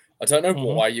him. I don't know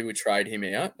why you would trade him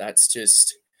out. That's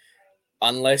just,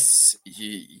 unless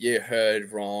you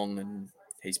heard wrong and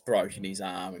he's broken his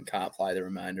arm and can't play the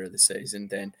remainder of the season,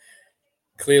 then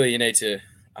clearly you need to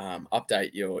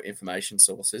update your information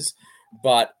sources.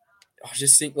 But I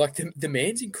just think, the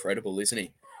man's incredible, isn't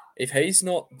he? If he's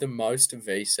not the most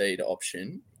VC'd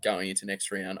option going into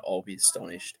next round, I'll be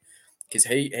astonished. Because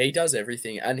he does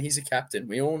everything, and he's a captain.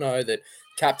 We all know that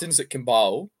captains that can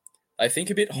bowl, they think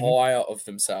a bit higher of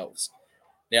themselves.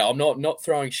 Now, I'm not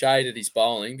throwing shade at his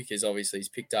bowling, because obviously he's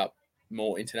picked up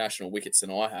more international wickets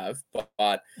than I have,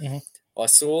 but I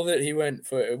saw that he went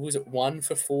for, was it 1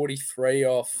 for 43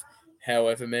 off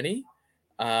however many?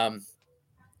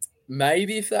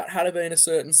 Maybe if that had been a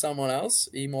certain someone else,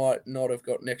 he might not have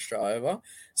got an extra over.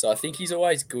 So I think he's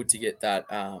always good to get that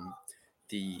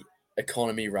the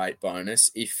economy rate bonus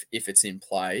if it's in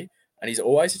play, and he's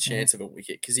always a chance of a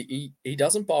wicket because he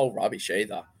doesn't bowl rubbish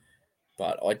either.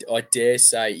 But I dare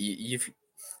say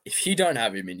if you don't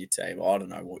have him in your team, I don't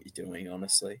know what you're doing,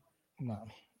 honestly. No.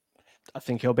 I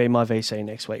think he'll be my VC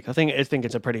next week. I think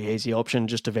it's a pretty easy option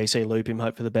just to VC loop him,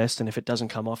 hope for the best, and if it doesn't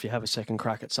come off, you have a second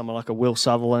crack at someone like a Will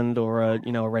Sutherland or a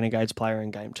Renegades player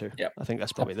in game 2. Yep. I think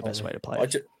that's probably the best way to play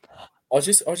it. I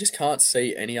just can't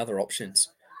see any other options.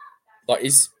 Like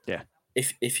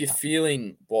if you're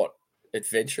feeling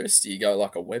adventurous, do you go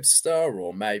like a Webster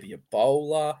or maybe a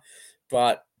bowler?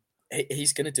 But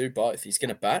he's going to do both. He's going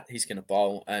to bat, he's going to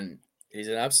bowl, and he's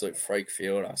an absolute freak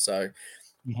fielder. So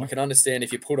I can understand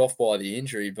if you're put off by the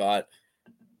injury, but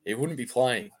he wouldn't be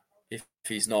playing if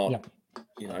he's not,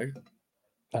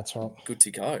 that's right. good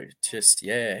to go. Just,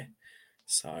 yeah.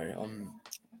 So,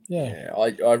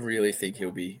 I really think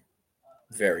he'll be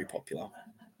very popular.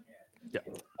 Yeah.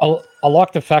 I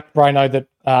like the fact, Brano, that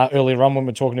earlier on when we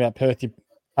were talking about Perth, you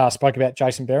spoke about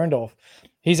Jason Behrendorff.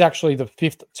 He's actually the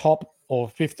fifth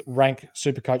rank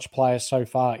Supercoach player so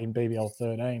far in BBL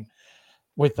 13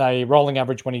 with a rolling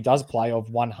average when he does play of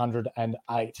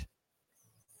 108.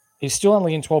 He's still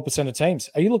only in 12% of teams.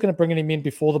 Are you looking at bringing him in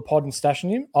before the pod and stashing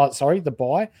him? The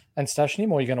buy and stashing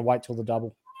him, or are you going to wait till the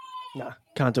double? No,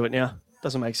 can't do it now.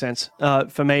 Doesn't make sense.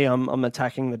 For me, I'm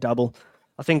attacking the double.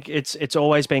 I think it's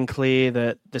always been clear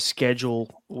that the schedule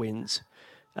wins.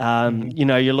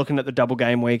 You're looking at the double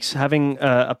game weeks, having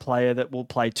a player that will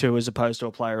play 2 as opposed to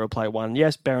a player who will play 1.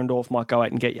 Yes, Behrendorff might go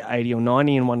out and get you 80 or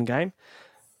 90 in one game,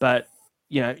 but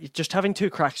just having 2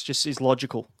 cracks just is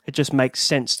logical. It just makes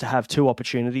sense to have 2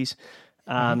 opportunities.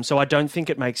 So I don't think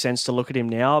it makes sense to look at him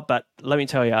now, but let me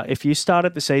tell you, if you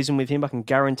started the season with him, I can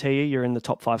guarantee you're in the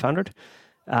top 500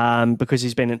 because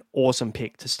he's been an awesome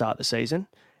pick to start the season.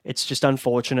 It's just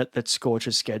unfortunate that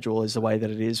Scorcher's schedule is the way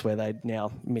that it is, where they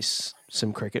now miss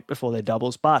some cricket before their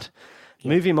doubles. But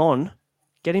move him on,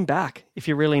 get him back if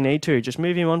you really need to. Just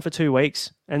move him on for 2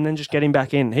 weeks and then just get him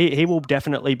back in. He will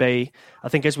definitely be, I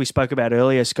think as we spoke about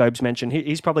earlier, Scobes mentioned,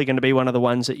 he's probably going to be one of the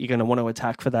ones that you're going to want to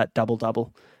attack for that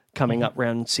double-double coming up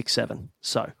round 6-7.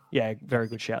 So, yeah, very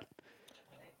good shout.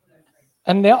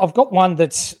 And now I've got one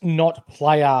that's not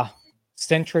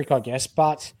player-centric, I guess,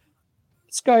 but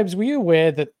Scobes, were you aware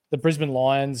that the Brisbane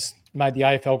Lions made the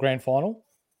AFL Grand Final,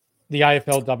 the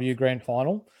AFLW Grand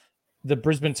Final, the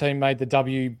Brisbane team made the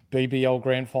WBBL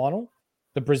Grand Final,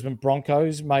 the Brisbane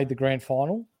Broncos made the Grand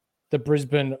Final, the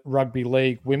Brisbane Rugby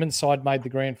League women's side made the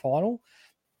Grand Final.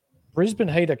 Brisbane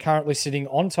Heat are currently sitting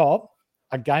on top,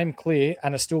 a game clear,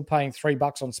 and are still paying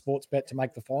 $3 on Sportsbet to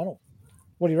make the final.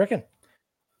 What do you reckon?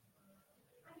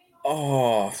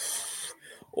 Oh,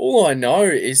 all I know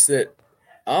is that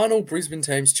aren't all Brisbane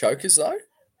teams chokers, though?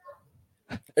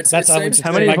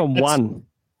 How many of them won?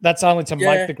 That's only to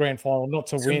make the grand final, not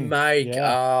to win.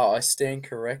 I stand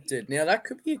corrected. Now, that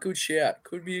could be a good shout.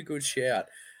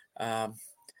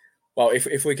 Well,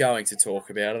 if we're going to talk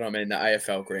about it, I mean, the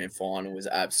AFL grand final was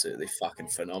absolutely fucking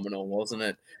phenomenal, wasn't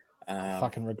it?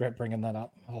 Fucking regret bringing that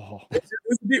up. Oh. It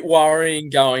was a bit worrying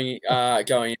going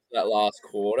into that last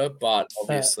quarter, but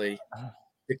obviously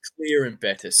the clear and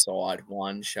better side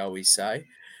won, shall we say.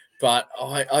 But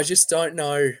I just don't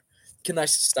know. Can they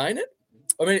sustain it?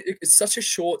 I mean, it's such a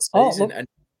short season, and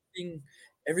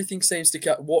everything seems to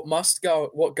go.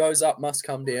 What goes up must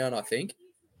come down, I think.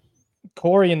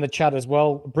 Corey in the chat as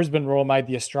well. Brisbane Roar made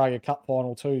the Australia Cup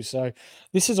final too. So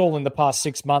this is all in the past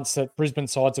 6 months that Brisbane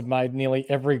sides have made nearly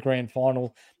every grand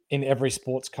final in every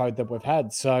sports code that we've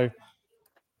had. So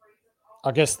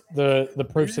I guess the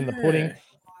proof's in the pudding.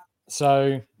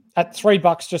 So at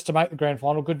 $3 just to make the grand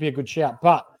final could be a good shout.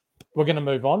 But we're going to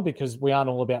move on because we aren't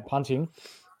all about punting.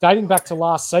 Dating back to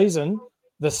last season,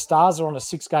 the Stars are on a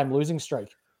 6-game losing streak.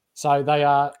 So they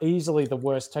are easily the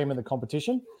worst team in the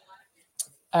competition.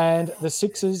 And the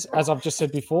Sixers, as I've just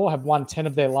said before, have won 10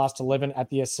 of their last 11 at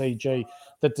the SCG.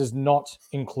 That does not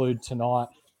include tonight.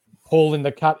 Paul in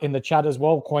the chat as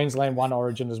well. Queensland won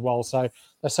Origin as well. So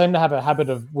they seem to have a habit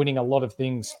of winning a lot of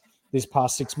things this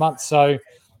past 6 months. So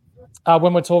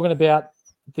when we're talking about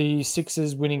the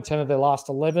Sixers winning 10 of their last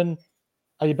 11,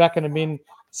 are you backing them in,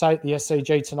 say, at the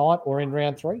SCG tonight or in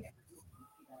round 3?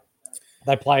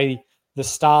 They play the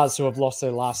Stars, who have lost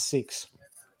their last 6.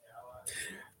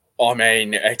 I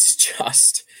mean, it's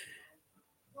just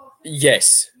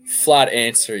yes. Flat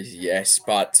answer is yes.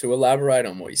 But to elaborate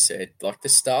on what you said, like the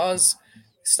Stars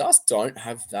don't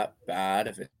have that bad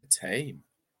of a team.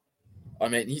 I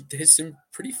mean, there's some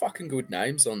pretty fucking good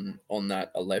names on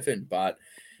that 11, but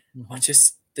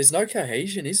there's no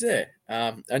cohesion, is there?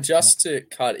 And just to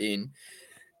cut in,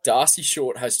 Darcy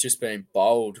Short has just been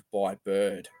bowled by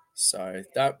Bird, so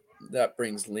that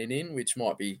brings Lynn in, which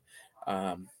might be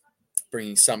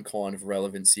bringing some kind of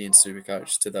relevancy in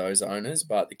Supercoach to those owners,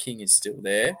 but the King is still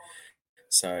there.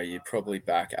 So you're probably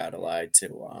back Adelaide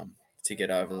to get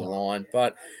over the line.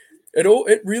 But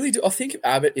It really do. I think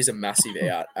Abbott is a massive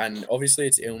out, and obviously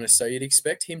it's illness, so you'd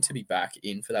expect him to be back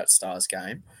in for that Stars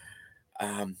game.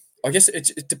 I guess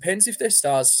it depends if their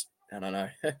Stars. I don't know.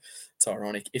 It's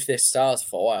ironic if their Stars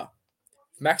fire.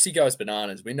 If Maxi goes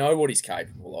bananas, we know what he's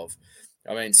capable of.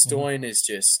 I mean, Stoin is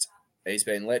just he's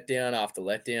been let down after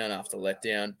letdown after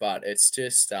letdown, but it's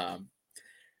just I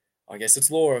guess it's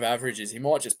law of averages. He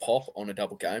might just pop on a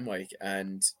double game week,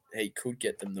 and he could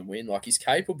get them the win. Like he's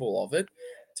capable of it.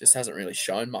 Just hasn't really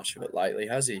shown much of it lately,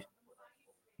 has he?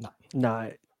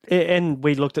 No. And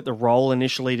we looked at the role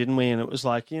initially, didn't we? And it was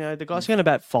like, the guy's going to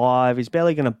bat 5. He's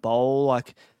barely going to bowl.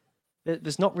 Like,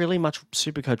 there's not really much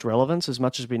Supercoach relevance as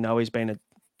much as we know he's been an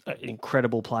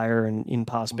incredible player and in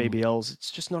past BBLs.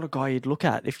 It's just not a guy you'd look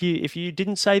at. If you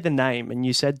didn't say the name and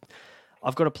you said,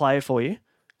 I've got a player for you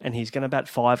and he's going to bat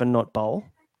 5 and not bowl,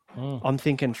 I'm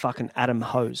thinking fucking Adam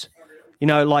Hose.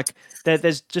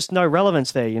 There's just no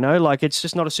relevance there, Like, it's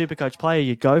just not a Supercoach player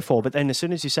you'd go for. But then as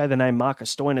soon as you say the name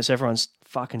Marcus Stoinis, everyone's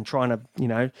fucking trying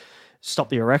to, stop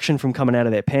the erection from coming out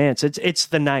of their pants. It's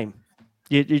the name.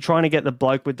 You're trying to get the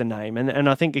bloke with the name. And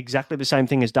I think exactly the same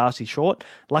thing as Darcy Short.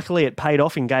 Luckily, it paid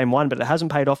off in game 1, but it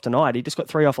hasn't paid off tonight. He just got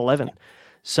 3 off 11.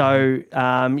 So,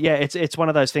 it's one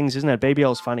of those things, isn't it?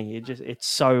 BBL's funny. It's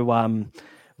so...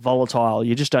 volatile.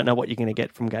 You just don't know what you're going to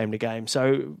get from game to game.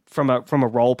 So from a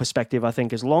role perspective, I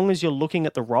think as long as you're looking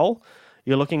at the role,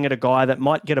 you're looking at a guy that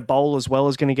might get a bowl as well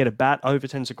as going to get a bat.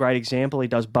 Overton's a great example. He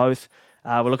does both.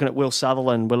 We're looking at Will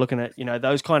Sutherland. We're looking at,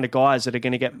 those kind of guys that are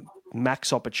going to get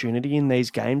max opportunity in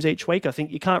these games each week. I think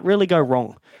you can't really go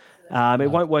wrong. It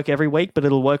won't work every week, but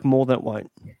it'll work more than it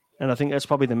won't. And I think that's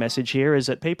probably the message here is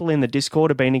that people in the Discord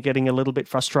have been getting a little bit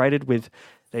frustrated with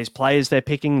these players they're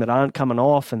picking that aren't coming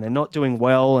off and they're not doing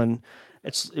well. And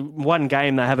it's one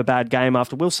game they have a bad game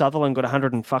after. Will Sutherland got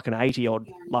 180 odd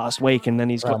last week and then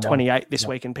he's got 28 this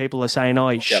week and people are saying, oh,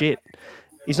 he's shit.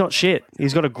 He's not shit.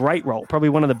 He's got a great role, probably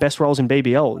one of the best roles in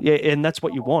BBL. Yeah, and that's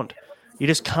what you want. You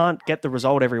just can't get the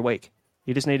result every week.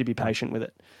 You just need to be patient with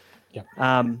it.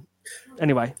 Yeah.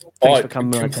 Anyway, thanks for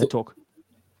coming on to talk.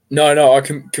 No, I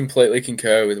can completely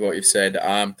concur with what you've said.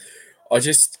 I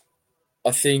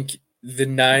think the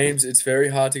names, it's very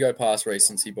hard to go past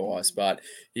recency bias, but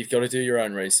you've got to do your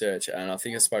own research. And I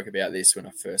think I spoke about this when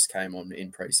I first came on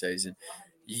in preseason.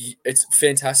 It's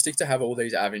fantastic to have all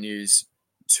these avenues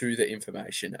to the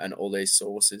information and all these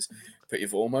sources, but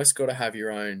you've almost got to have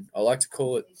your own, I like to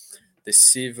call it the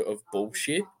sieve of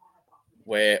bullshit,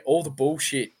 where all the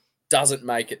bullshit doesn't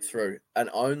make it through, and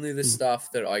only the stuff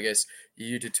that I guess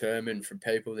you determine from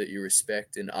people that you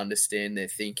respect and understand their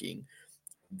thinking,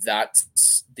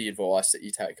 that's the advice that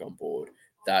you take on board.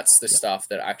 That's the stuff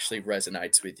that actually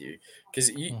resonates with you.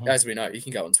 Because as we know, you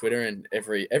can go on Twitter and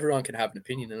everyone can have an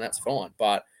opinion and that's fine.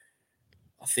 But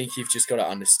I think you've just got to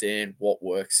understand what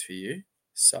works for you.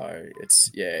 So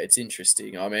it's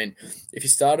interesting. I mean, if you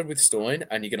started with Stoin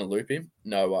and you're going to loop him,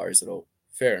 no worries at all.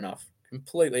 Fair enough.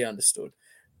 Completely understood.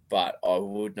 But I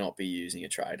would not be using a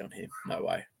trade on him. No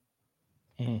way.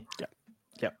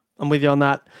 Yep. I'm with you on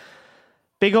that.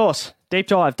 Big Horse, deep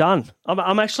dive, done.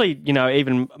 I'm actually,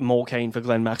 even more keen for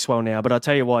Glenn Maxwell now. But I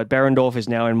tell you what, Berendorf is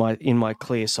now in my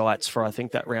clear sights for I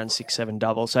think that round 6-7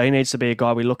 double. So he needs to be a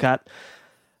guy we look at.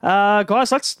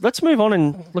 Guys, let's move on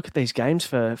and look at these games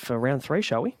for round 3,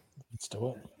 shall we? Let's do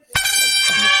it.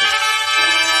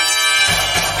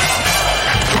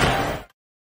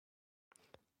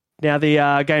 Now,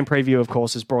 the game preview, of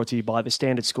course, is brought to you by the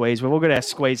Standard Squeeze. We've all got our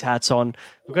squeeze hats on.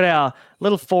 We've got our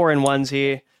little 4-in-1s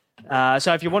here.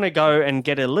 So if you want to go and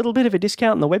get a little bit of a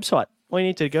discount on the website, all you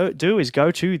need to go to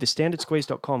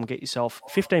thestandardsqueeze.com. Get yourself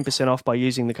 15% off by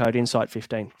using the code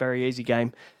INSIGHT15. Very easy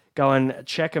game. Go and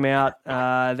check them out.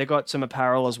 They've got some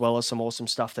apparel as well as some awesome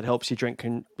stuff that helps you drink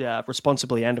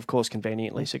responsibly and, of course,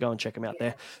 conveniently. So go and check them out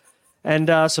there.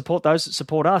 And support those that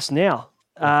support us. Now,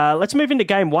 let's move into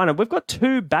game 1. And we've got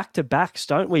 2 back-to-backs,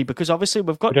 don't we? Because obviously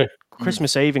we've got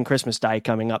Christmas Eve and Christmas Day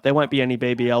coming up. There won't be any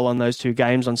BBL on those 2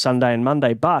 games on Sunday and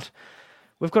Monday, but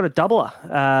we've got a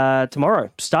doubler tomorrow,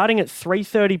 starting at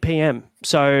 3:30 p.m.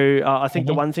 So I think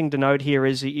the one thing to note here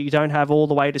is that you don't have all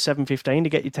the way to 7:15 to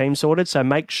get your team sorted, so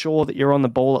make sure that you're on the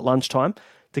ball at lunchtime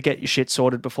to get your shit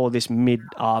sorted before this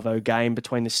mid-arvo game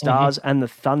between the Stars and the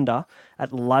Thunder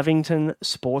at Lavington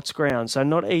Sports Ground. So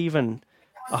not even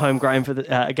a home game for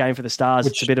a game for the Stars.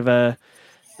 It's a bit of a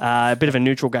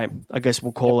neutral game, I guess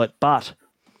we'll call it. But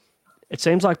it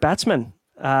seems like batsmen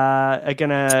are going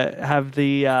to have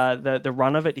the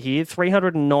run of it here.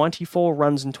 394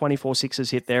 runs and 24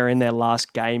 sixes hit there in their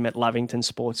last game at Lavington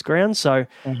Sports Ground. So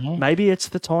maybe it's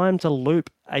the time to loop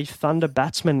a Thunder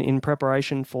batsman in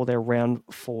preparation for their round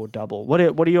 4 double. What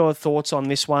are your thoughts on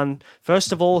this one?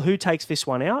 First of all, who takes this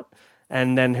one out?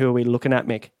 And then who are we looking at,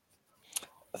 Mick?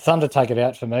 Thunder take it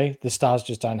out for me. The Stars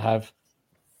just don't have,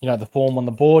 the form on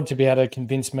the board to be able to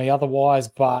convince me otherwise.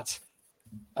 But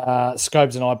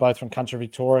Scobes and I, both from Country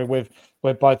Victoria,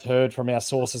 we've both heard from our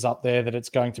sources up there that it's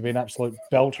going to be an absolute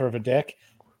belter of a deck,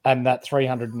 and that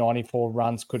 394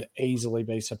 runs could easily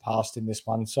be surpassed in this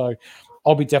one. So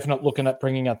I'll be definitely looking at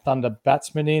bringing a Thunder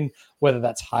batsman in, whether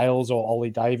that's Hales or Ollie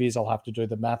Davies. I'll have to do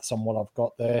the maths on what I've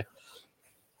got there.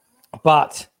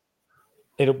 But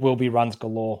it will be runs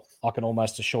galore. I can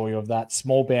almost assure you of that.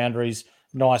 Small boundaries,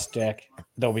 nice deck.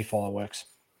 There'll be fireworks.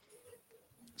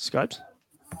 Scopes?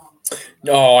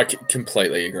 No, I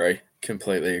completely agree.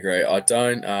 I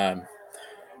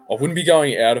wouldn't be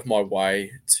going out of my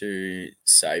way to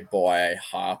say buy a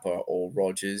Harper or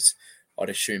Rogers. I'd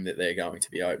assume that they're going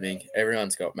to be opening.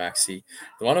 Everyone's got Maxi.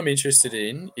 The one I'm interested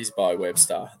in is Bo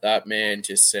Webster. That man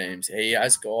just seems he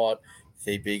has got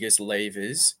the biggest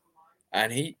levers,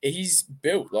 and he's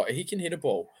built like he can hit a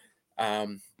ball.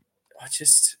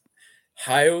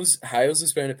 Hales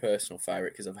has been a personal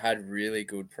favourite because I've had really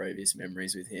good previous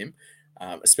memories with him,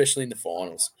 especially in the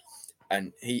finals.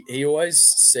 And he always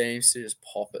seems to just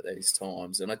pop at these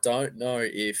times. And I don't know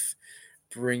if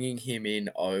bringing him in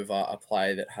over a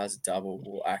player that has double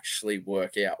will actually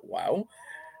work out well.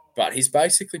 But he's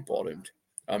basically bottomed.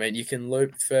 I mean, you can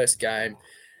loop first game.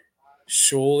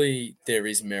 Surely there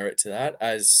is merit to that,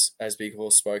 as Big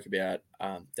Horse spoke about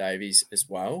Davies as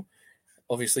well.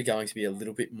 Obviously going to be a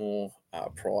little bit more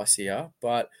pricier,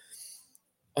 but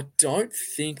I don't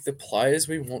think the players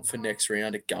we want for next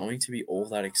round are going to be all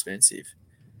that expensive.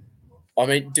 I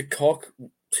mean, De Kock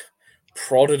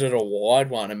prodded at a wide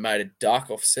one and made a duck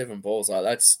off 7 balls.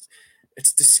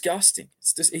 It's disgusting.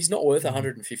 He's not worth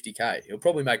 150k. He'll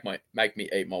probably make me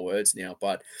eat my words now,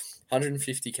 but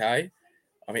 150k.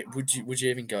 I mean, would you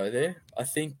even go there? I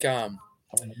think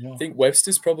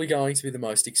Webster's probably going to be the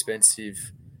most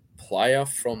expensive player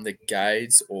from the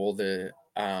Gades or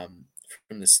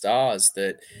from the Stars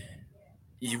that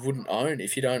you wouldn't own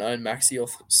if you don't own Maxi or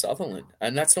Sutherland,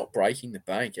 and that's not breaking the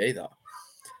bank either.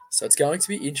 So it's going to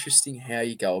be interesting how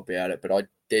you go about it, but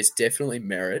there's definitely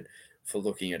merit for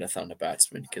looking at a Thunder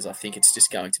batsman because I think it's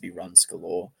just going to be runs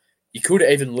galore. You could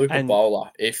even loop a bowler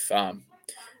if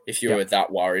you were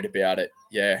that worried about it.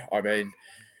 Yeah, I mean,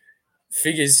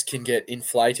 figures can get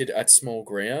inflated at small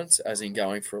grounds, as in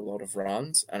going for a lot of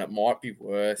runs, and it might be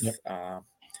worth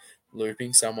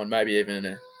looping someone, maybe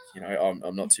even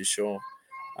I'm not too sure.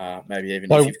 Maybe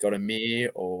even if you've got a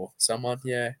Mir or someone,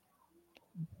 yeah.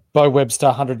 Bo Webster,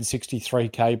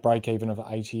 163k, break even of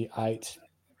 88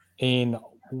 in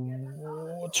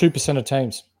 2% of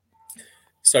teams.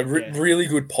 So really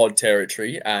good pod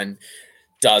territory and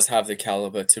does have the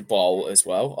caliber to bowl as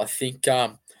well. I think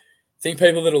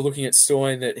people that are looking at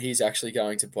Stoyan that he's actually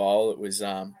going to bowl, it was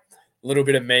a little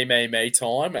bit of me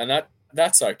time, and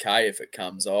that's okay if it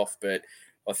comes off. But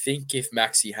I think if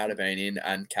Maxi had been in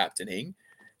and captaining,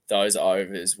 those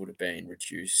overs would have been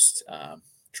reduced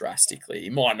drastically. He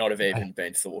might not have even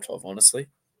been thought of, honestly.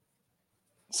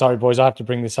 Sorry, boys, I have to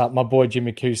bring this up. My boy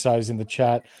Jimmy Cuso's in the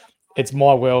chat. It's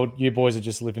my world. You boys are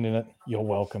just living in it. You're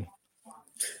welcome.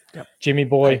 Yep. Jimmy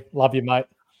boy, love you, mate.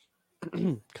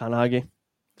 Can't argue.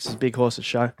 This is Big Horse's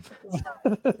show.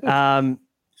 Now,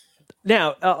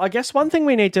 I guess one thing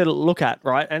we need to look at,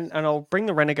 right, and I'll bring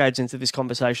the Renegades into this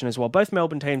conversation as well. Both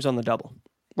Melbourne teams on the double.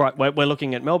 Right, we're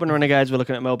looking at Melbourne Renegades, we're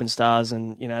looking at Melbourne Stars,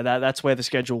 and that's where the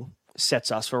schedule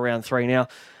sets us for round 3. Now,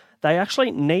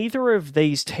 neither of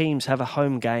these teams have a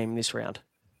home game this round.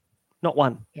 Not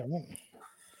one. Yeah, right.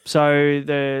 So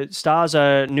the Stars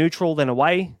are neutral, then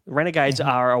away. Renegades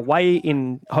are away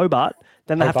in Hobart.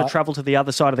 Then they have to travel to the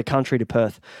other side of the country to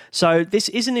Perth. So this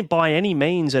isn't by any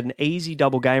means an easy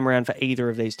double game round for either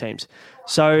of these teams.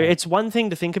 So it's one thing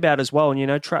to think about as well. And,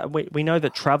 we know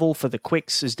that travel for the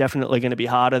quicks is definitely going to be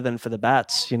harder than for the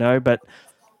bats, but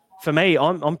for me,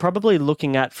 I'm probably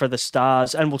looking at for the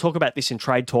Stars, and we'll talk about this in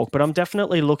trade talk, but I'm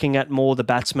definitely looking at more the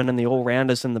batsmen and the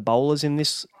all-rounders than the bowlers in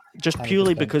this, just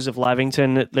purely 100%. Because of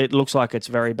Lavington. It looks like it's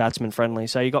very batsman-friendly.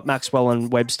 So you got Maxwell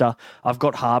and Webster. I've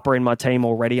got Harper in my team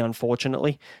already,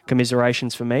 unfortunately.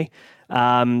 Commiserations for me.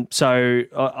 So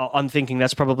I'm thinking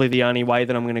that's probably the only way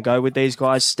that I'm going to go with these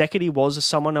guys. Steckity was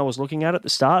someone I was looking at the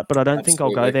start, but I don't think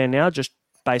I'll go there now, just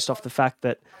based off the fact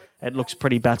that it looks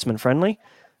pretty batsman-friendly.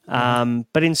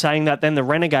 But in saying that, then the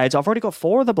Renegades, I've already got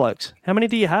 4 of the blokes. How many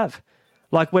do you have?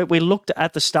 Like we looked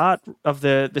at the start of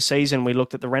the season, we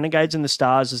looked at the Renegades and the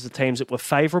Stars as the teams that were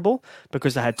favourable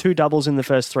because they had 2 doubles in the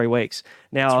first 3 weeks.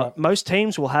 Now, right. most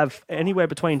teams will have anywhere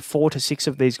between 4 to 6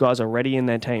 of these guys already in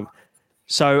their team.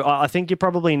 So I think you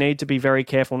probably need to be very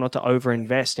careful not to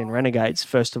overinvest in Renegades,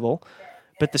 first of all.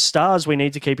 But the Stars, we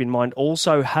need to keep in mind,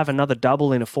 also have another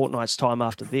double in a fortnight's time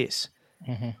after this.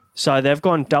 So they've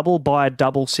gone double, bye,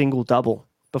 double, single, double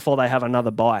before they have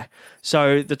another bye.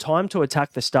 So the time to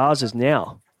attack the Stars is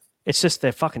now. It's just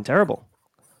they're fucking terrible.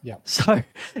 Yeah. So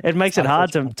it makes it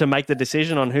hard to make the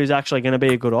decision on who's actually going to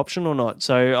be a good option or not.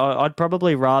 So I'd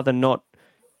probably rather not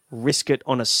risk it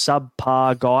on a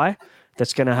subpar guy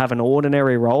that's going to have an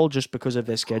ordinary role just because of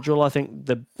their schedule. I think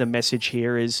the message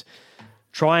here is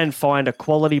try and find a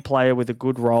quality player with a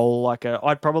good role.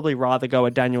 I'd probably rather go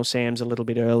a Daniel Sams a little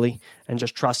bit early and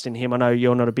just trust in him. I know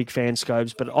you're not a big fan,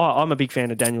 Scobes, but I'm a big fan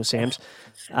of Daniel Sams.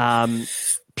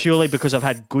 Purely because I've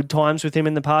had good times with him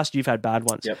in the past. You've had bad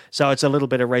ones. Yep. So it's a little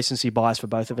bit of recency bias for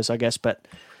both of us, I guess. But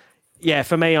yeah,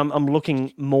 for me, I'm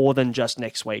looking more than just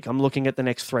next week. I'm looking at the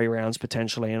next 3 rounds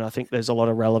potentially, and I think there's a lot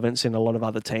of relevance in a lot of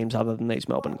other teams other than these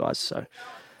Melbourne guys. So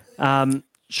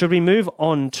should we move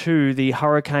on to the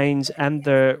Hurricanes and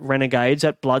the Renegades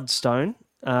at Bloodstone?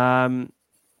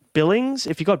 Billings,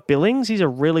 if you've got Billings, he's a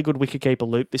really good wicketkeeper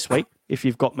loop this week if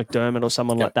you've got McDermott or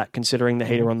someone like that, considering the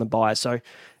heater on the bye. So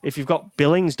if you've got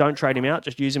Billings, don't trade him out.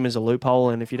 Just use him as a loophole.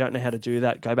 And if you don't know how to do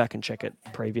that, go back and check it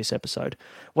previous episode.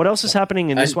 What else is happening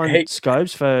in this one,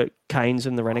 Scobes, for Canes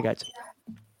and the Renegades?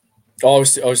 I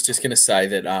was just going to say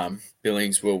that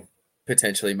Billings will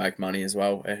potentially make money as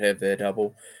well ahead of their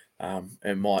double.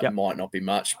 It might not be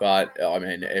much, but I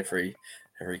mean every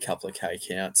couple of K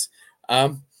counts.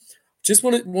 Just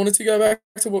wanted to go back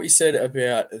to what you said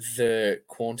about the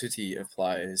quantity of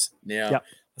players. Now,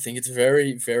 I think it's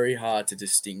very, very hard to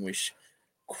distinguish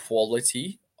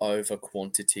quality over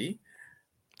quantity.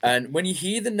 And when you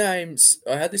hear the names,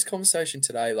 I had this conversation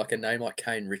today, like a name like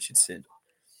Kane Richardson,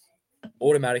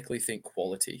 automatically think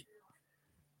quality.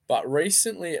 But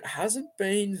recently, it hasn't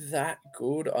been that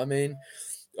good. I mean,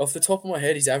 off the top of my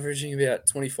head, he's averaging about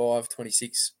 25,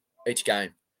 26 each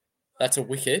game. That's a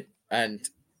wicket and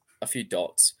a few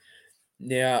dots.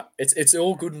 Now, it's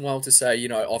all good and well to say, you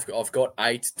know, I've got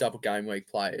 8 double game week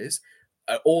players.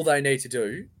 All they need to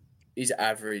do is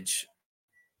average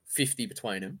 50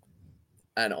 between them,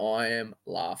 and I am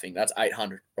laughing. That's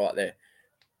 800 right there.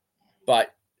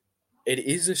 But it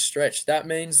is a stretch. That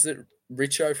means that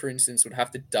Richo, for instance, would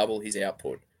have to double his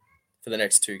output for the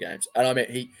next 2 games. And I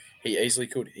mean, he easily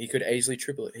could. He could easily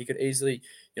triple it. He could easily,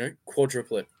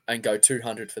 quadruple it and go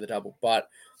 200 for the double. But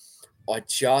I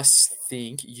just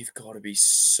think you've got to be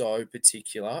so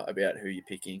particular about who you're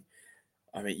picking.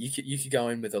 I mean, you could go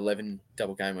in with 11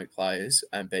 double game week players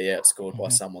and be outscored by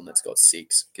someone that's got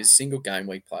 6, because single game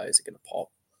week players are going to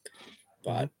pop.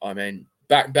 But I mean,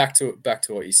 back to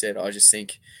what you said. I just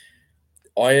think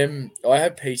I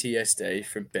have PTSD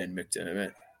from Ben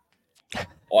McDermott.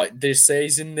 This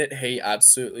season that he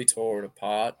absolutely tore it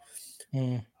apart.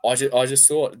 I just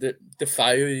thought that the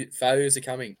failures are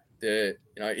coming.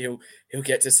 He'll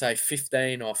get to say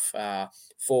 15 off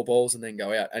 4 balls and then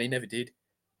go out, and he never did.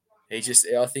 I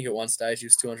think at one stage he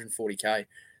was 240k,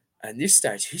 and this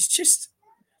stage he's just,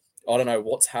 I don't know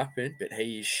what's happened, but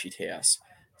he is shithouse.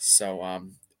 So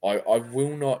I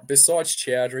will not, besides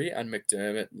Chowdhury and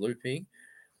McDermott looping,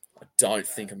 I don't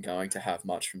think I'm going to have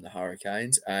much from the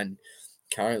Hurricanes. And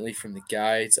currently from the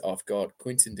Gades, I've got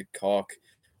Quinton de Kock,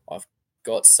 I've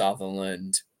got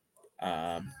Sutherland,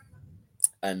 and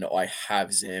I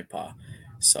have Zampa.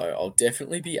 So I'll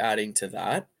definitely be adding to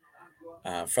that.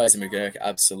 Fraser McGurk,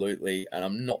 absolutely. And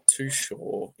I'm not too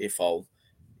sure if I'll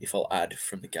add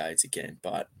from the Gades again.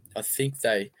 But I think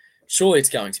surely it's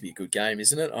going to be a good game,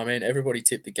 isn't it? I mean, everybody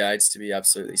tipped the Gades to be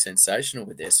absolutely sensational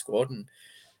with their squad. And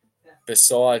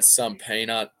besides some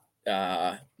peanut,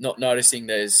 not noticing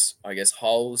there's, I guess,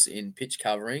 holes in pitch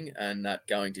covering and that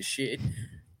going to shit,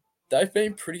 they've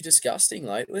been pretty disgusting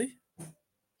lately.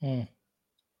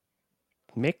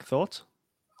 Mick, thoughts?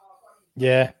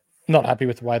 Yeah, not happy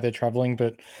with the way they're travelling,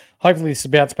 but hopefully this is a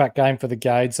bounce-back game for the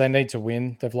Gades. They need to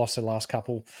win. They've lost their last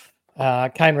couple.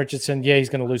 Kane Richardson, he's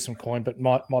going to lose some coin, but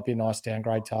might be a nice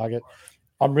downgrade target.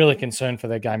 I'm really concerned for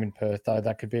their game in Perth, though.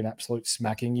 That could be an absolute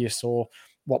smacking. You saw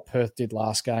what Perth did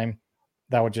last game.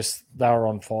 They were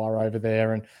on fire over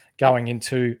there, and going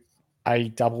into a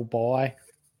double bye,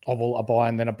 a bye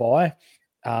and then a bye,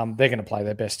 they're going to play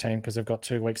their best team because they've got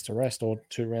 2 weeks to rest or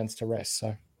 2 rounds to rest.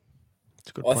 So that's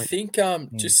a good point. I think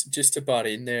just to butt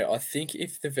in there, I think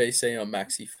if the VC on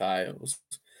Maxi fails,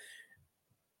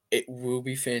 it will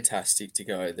be fantastic to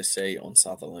go the C on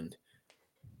Sutherland.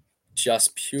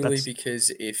 just purely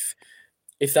because if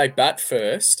they bat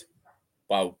first,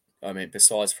 well, I mean,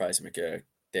 besides Fraser McGurk,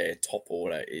 their top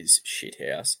order is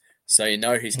shithouse. So you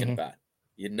know he's going to bat.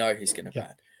 You know he's going to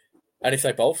bat. And if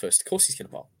they bowl first, of course he's going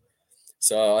to bowl.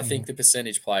 So I think the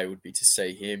percentage play would be to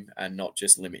see him and not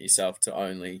just limit yourself to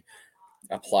only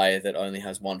a player that only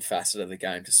has one facet of the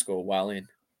game to score well in.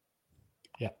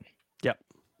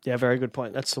 Yeah, very good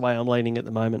point. That's the way I'm leaning at the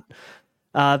moment.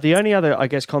 The only other, I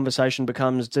guess, conversation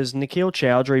becomes, does Nikhil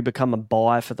Chowdhury become a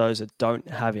buy for those that don't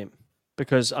have him?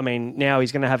 Because, I mean, now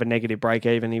he's going to have a negative break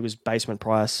even. He was basement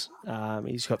price.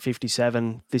 He's got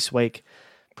 57 this week.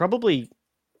 Probably,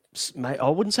 I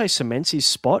wouldn't say cements his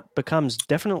spot, becomes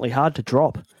definitely hard to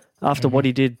drop after what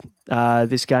he did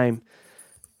this game.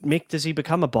 Mick, does he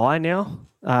become a buy now?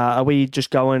 Are we just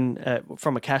going,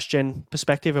 from a cash gen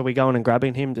perspective, are we going and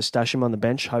grabbing him to stash him on the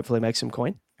bench, hopefully make some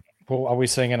coin? Well, are we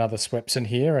seeing another Swepson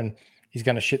here and he's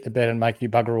going to shit the bed and make you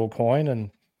bugger all coin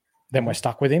and then we're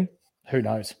stuck with him? Who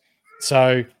knows?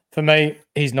 So for me,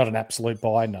 he's not an absolute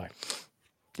buy, no.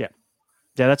 Yeah,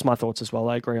 that's my thoughts as well.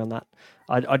 I agree on that.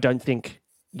 I don't think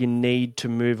you need to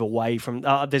move away from...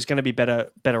 there's going to be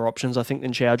better options, I think,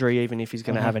 than Chowdhury, even if he's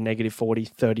going to have a negative 40,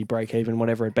 30 break even,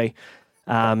 whatever it be.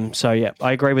 So, yeah,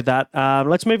 I agree with that.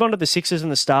 Let's move on to the Sixers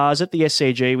and the Stars at the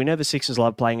SCG. We know the Sixers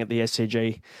love playing at the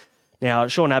SCG. Now,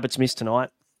 Sean Abbott's missed tonight.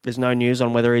 There's no news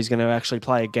on whether he's going to actually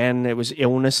play again. It was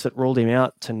illness that ruled him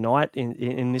out tonight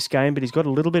in this game, but he's got a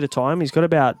little bit of time. He's got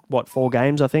about, 4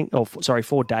 games, I think,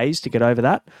 4 days to get over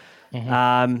that.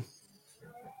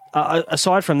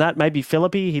 Aside from that, maybe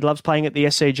Philippi. He loves playing at the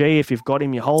SCG. If you've got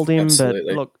him, you hold him.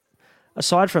 Absolutely. But look,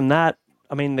 aside from that,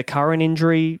 I mean, the current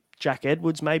injury, Jack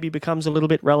Edwards maybe becomes a little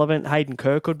bit relevant. Hayden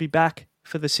Kerr could be back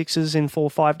for the Sixers in 4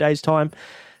 or 5 days' time.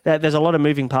 There's a lot of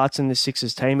moving parts in the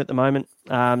Sixers team at the moment.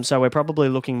 So we're probably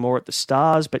looking more at the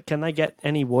Stars, but can they get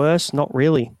any worse? Not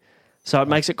really. So it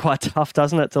makes it quite tough,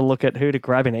 doesn't it, to look at who to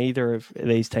grab in either of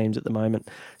these teams at the moment.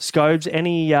 Scobes,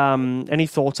 any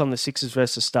thoughts on the Sixers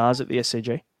versus Stars at the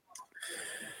SCG?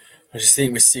 I just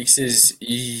think with Sixers,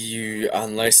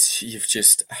 unless you've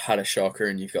just had a shocker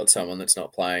and you've got someone that's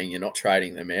not playing, you're not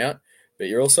trading them out, but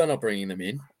you're also not bringing them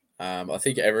in. I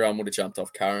think everyone would have jumped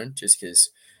off Curran just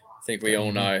because I think we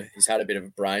all know he's had a bit of a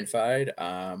brain fade.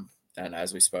 And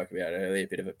as we spoke about earlier, a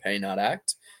bit of a peanut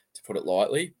act, to put it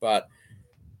lightly. But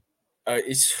I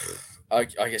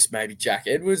guess maybe Jack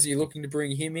Edwards, you're looking to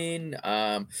bring him in,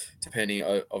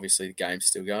 depending, obviously the game's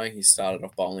still going. He started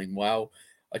off bowling well.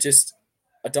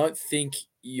 I don't think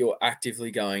you're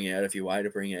actively going out of your way to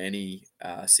bring any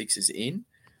Sixers in.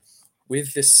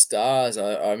 With the Stars,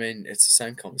 I mean, it's the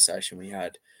same conversation we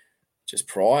had just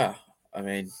prior. I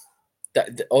mean,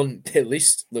 that on their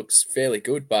list looks fairly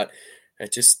good, but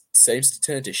it just seems to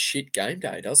turn to shit game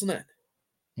day, doesn't it?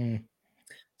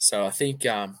 So I think,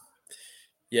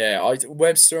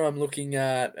 Webster, I'm looking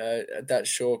at that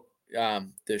short,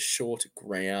 the short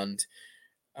ground,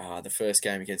 the first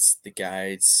game against the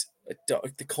Gades.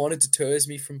 It kind of deters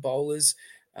me from bowlers,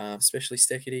 especially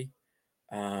Steketee.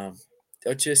 I'm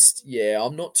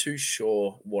not too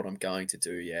sure what I'm going to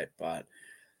do yet, but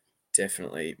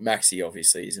definitely Maxi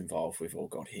obviously is involved. We've all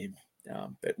got him,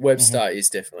 but Webster is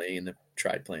definitely in the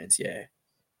trade plans. Yeah,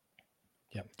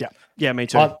 me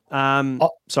too. Sorry, I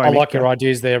Mick, like your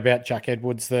ideas there about Jack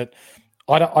Edwards. That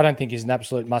I don't think he's an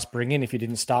absolute must bring in if you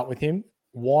didn't start with him.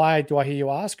 Why do I hear you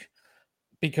ask?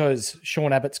 Because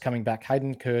Sean Abbott's coming back,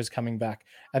 Hayden Kerr's coming back,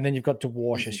 and then you've got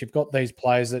DeWashis. You've got these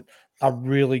players that are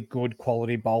really good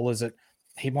quality bowlers that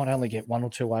he might only get 1 or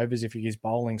 2 overs if he is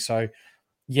bowling. So,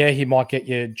 yeah, he might get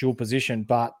you dual position,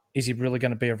 but is he really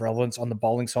going to be of relevance on the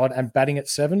bowling side? And batting at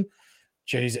 7,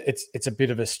 geez, it's a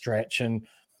bit of a stretch. And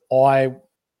I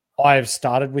have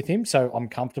started with him, so I'm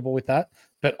comfortable with that.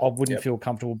 But I wouldn't feel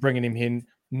comfortable bringing him in,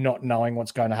 not knowing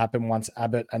what's going to happen once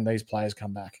Abbott and these players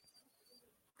come back.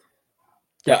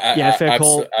 Fair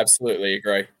call. Absolutely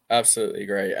agree. Absolutely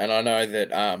agree. And I know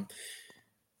that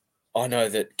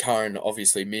Curran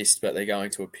obviously missed, but they're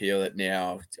going to appeal it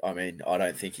now. I mean, I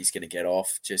don't think he's going to get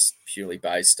off just purely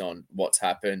based on what's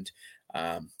happened,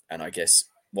 and I guess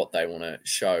what they want to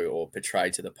show or portray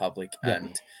to the public,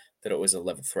 and that it was a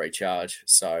level 3 charge.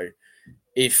 So,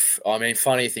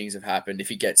 funny things have happened. If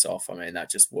he gets off, I mean,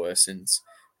 that just worsens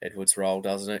Edwards' role,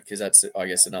 doesn't it? Because that's, I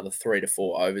guess, another 3 to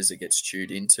 4 overs that gets chewed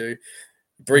into.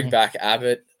 Bring back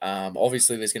Abbott.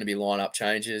 Obviously, there's going to be lineup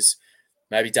changes.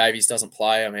 Maybe Davies doesn't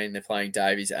play. I mean, they're playing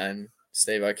Davies and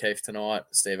Steve O'Keefe tonight.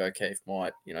 Steve O'Keefe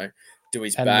might, do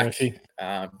his and back, Murphy.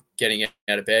 Getting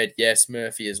out of bed. Yes,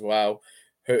 Murphy as well.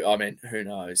 Who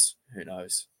knows? Who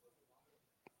knows?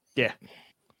 Yeah.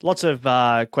 Lots of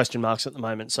question marks at the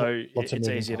moment, so Lots of it's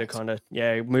moving easier to parts. kind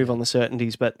of move on the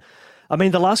certainties. But I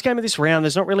mean, the last game of this round,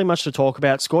 there's not really much to talk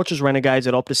about. Scorchers Renegades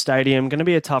at Optus Stadium, going to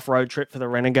be a tough road trip for the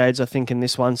Renegades, I think, in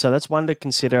this one. So that's one to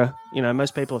consider. You know,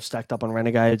 most people have stacked up on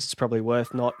Renegades. It's probably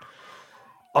worth not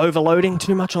overloading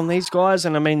too much on these guys.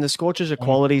 And I mean, the Scorchers are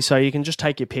quality, so you can just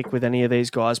take your pick with any of these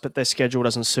guys, but their schedule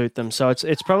doesn't suit them. So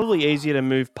it's probably easier to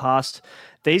move past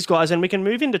these guys, and we can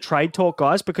move into trade talk,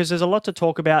 guys, because there's a lot to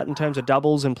talk about in terms of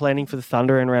doubles and planning for the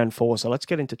Thunder in round 4. So let's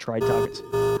get into trade targets.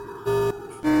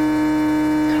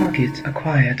 Targets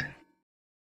acquired.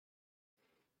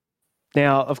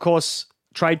 Now, of course,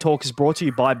 Trade Talk is brought to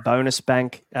you by Bonus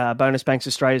Bank. Bonus Bank's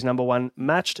Australia's #1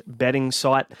 matched betting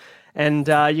site. And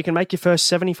you can make your first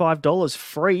 $75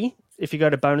 free if you go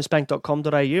to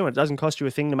bonusbank.com.au, and it doesn't cost you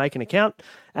a thing to make an account.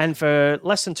 And for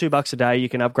less than $2 a day, you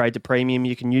can upgrade to premium.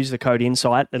 You can use the code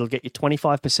INSIGHT. It'll get you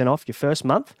 25% off your first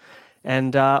month.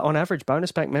 And on average,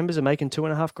 Bonus Bank members are making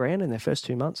 $2,500 in their first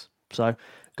 2 months. So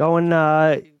go and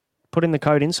put in the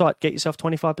code INSIGHT, get yourself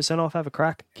 25% off, have a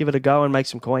crack, give it a go, and make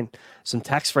some coin. Some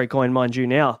tax-free coin, mind you,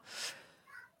 now.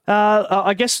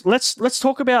 I guess let's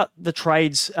talk about the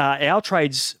trades, our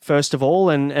trades first of all,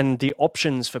 and the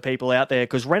options for people out there.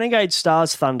 Because Renegade,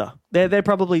 Stars, Thunder, they're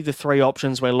probably the 3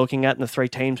 options we're looking at and the 3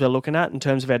 teams we're looking at in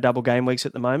terms of our double game weeks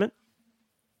at the moment.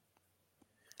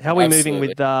 How are we moving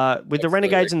with the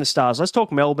Renegades and the Stars? Let's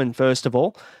talk Melbourne first of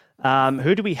all.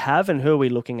 Who do we have and who are we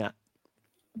looking at?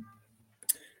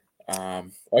 I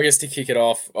guess to kick it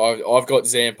off, I've got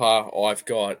Zampa, I've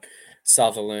got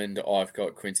Sutherland, I've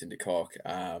got Quinton de Kock,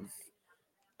 and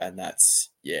that's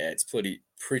it's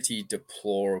pretty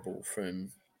deplorable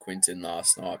from Quinton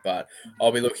last night. But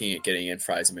I'll be looking at getting in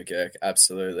Fraser McGurk.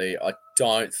 Absolutely, I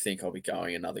don't think I'll be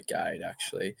going another Gade.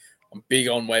 Actually, I'm big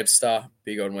on Webster.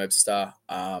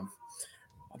 I'm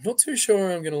not too sure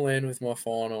where I'm going to land with my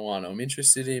final one. I'm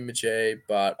interested in Majid,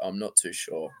 but I'm not too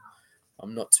sure.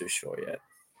 Yet.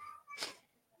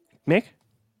 Mick?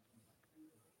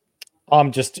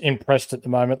 I'm just impressed at the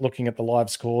moment looking at the live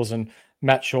scores, and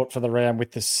Matt Short for the round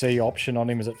with the C option on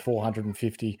him is at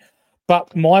 450.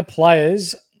 But my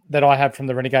players that I have from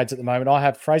the Renegades at the moment, I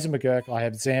have Fraser McGurk, I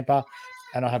have Zampa,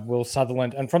 and I have Will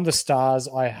Sutherland. And from the Stars,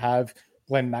 I have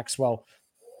Glenn Maxwell.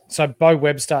 So Bo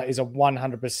Webster is a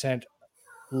 100%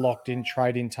 locked-in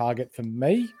trade-in target for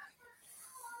me.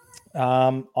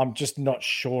 I'm just not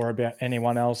sure about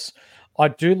anyone else. I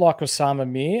do like Osama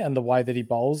Mir and the way that he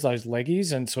bowls those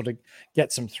leggies and sort of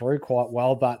gets them through quite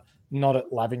well, but not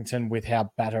at Lavington with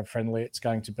how batter-friendly it's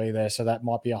going to be there. So that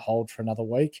might be a hold for another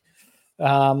week.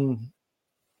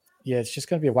 It's just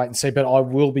going to be a wait and see, but I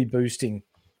will be boosting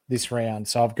this round.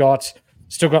 So I've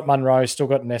still got Munro, still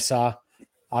got Nessa,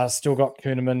 still got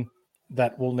Kuhneman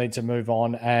that will need to move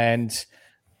on. And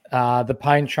the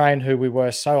Payne train, who we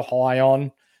were so high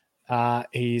on,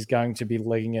 he's going to be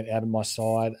legging it out of my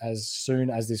side as soon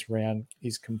as this round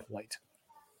is complete.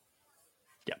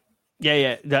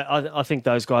 Yeah. I think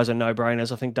those guys are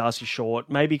no-brainers. I think Darcy Short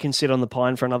maybe can sit on the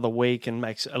pine for another week and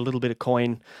makes a little bit of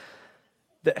coin.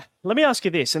 Let me ask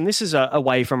you this, and this is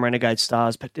away from Renegade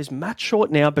Stars, but does Matt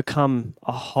Short now become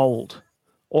a hold?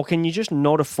 Or can you just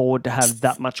not afford to have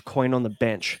that much coin on the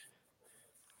bench?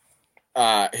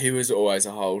 He was always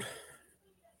a hold.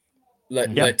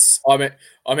 Let's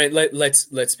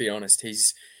be honest.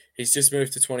 He's just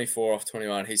moved to 24 off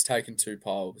 21. He's taken 2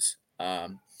 poles,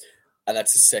 and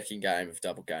that's the second game of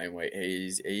double game week.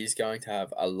 He's going to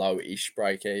have a low-ish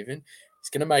break even. He's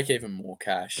going to make even more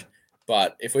cash.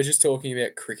 But if we're just talking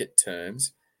about cricket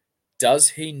terms,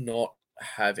 does he not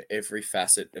have every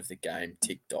facet of the game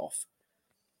ticked off?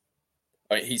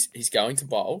 I mean, he's going to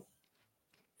bowl.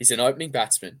 He's an opening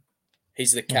batsman.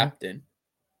 He's the captain.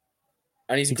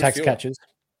 And he takes catches.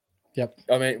 Yep.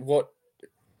 I mean,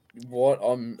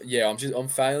 I'm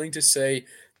failing to see,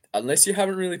 unless you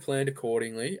haven't really planned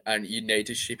accordingly and you need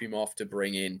to ship him off to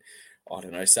bring in, I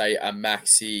don't know, say a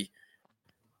Maxi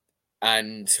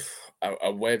and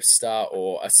a Webster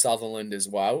or a Sutherland as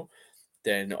well,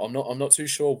 then I'm not too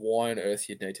sure why on earth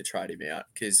you'd need to trade him out.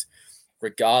 Because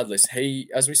regardless,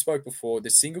 as we spoke before, the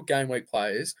single game week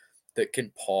players that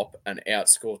can pop and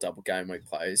outscore double game week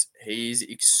players, he's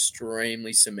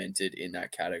extremely cemented in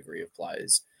that category of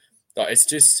players. Like, it's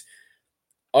just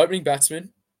opening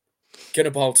batsman, going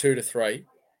to bowl 2 to 3,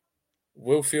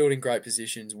 will field in great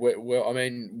positions.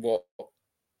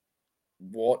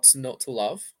 What's not to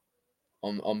love?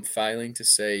 I'm failing to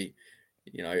see,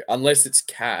 unless it's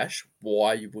cash,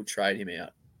 why you would trade him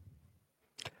out.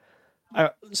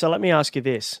 So let me ask you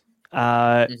this.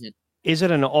 Is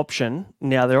it an option?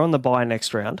 Now, they're on the bye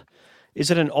next round.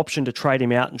 Is it an option to trade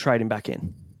him out and trade him back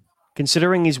in?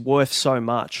 Considering he's worth so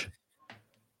much.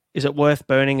 is it worth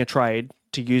burning a trade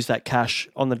to use that cash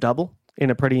on the double in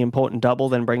a pretty important double,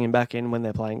 then bring him back in when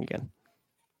they're playing again?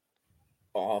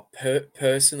 Oh,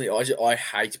 personally, I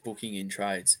hate booking in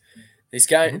trades. This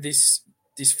game, this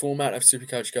format of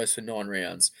Supercoach goes for 9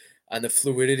 rounds, and the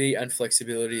fluidity and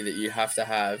flexibility that you have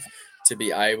to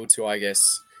be able to, I guess,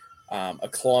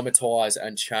 acclimatize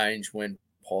and change when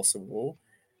possible.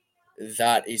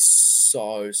 That is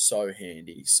so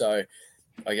handy. So,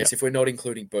 I guess if we're not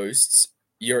including boosts,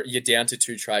 you're down to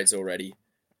 2 trades already.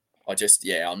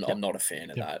 I'm not a fan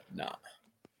of that. Nah.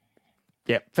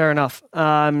 Yeah, fair enough.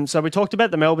 So we talked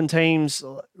about the Melbourne teams.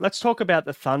 Let's talk about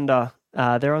the Thunder.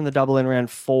 They're on the double in round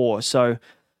 4. So,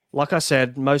 like I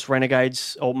said, most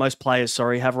players,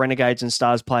 have Renegades and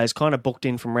Stars players kind of booked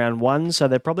in from round 1. So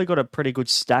they've probably got a pretty good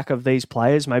stack of these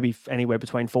players, maybe anywhere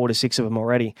between 4 to 6 of them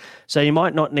already. So you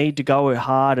might not need to go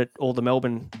hard at all the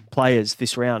Melbourne players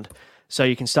this round. So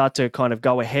you can start to kind of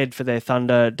go ahead for their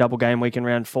Thunder double game week in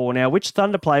round 4. Now, which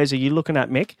Thunder players are you looking at,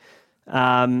 Mick?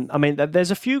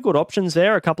 There's a few good options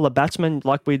there. A couple of batsmen,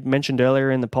 like we mentioned earlier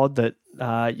in the pod, that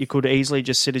you could easily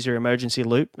just sit as your emergency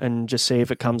loop and just see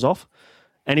if it comes off.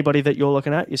 Anybody that you're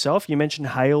looking at yourself? You mentioned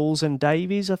Hales and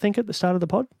Davies, I think, at the start of the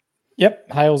pod.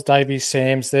 Yep, Hales, Davies,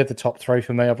 Sams, they're the top 3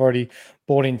 for me. I've already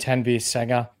bought in Tanvir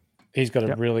Sanger. He's got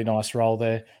a really nice role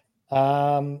there.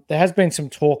 There has been some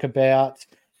talk about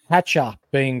Hatcher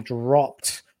being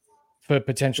dropped for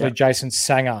potentially Jason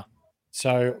Sanger.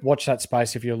 So watch that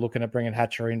space if you're looking at bringing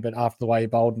Hatcher in, but after the way he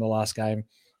bowled in the last game,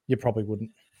 you probably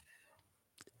wouldn't.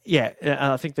 Yeah,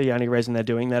 I think the only reason they're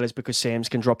doing that is because Sams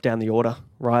can drop down the order,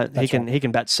 right? He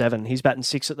can bat 7. He's batting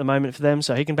 6 at the moment for them,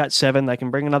 so he can bat 7. They can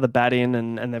bring another bat in,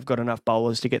 and they've got enough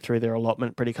bowlers to get through their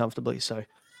allotment pretty comfortably. So,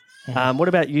 what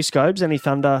about you, Scobes? Any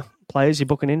Thunder players you're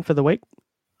booking in for the week?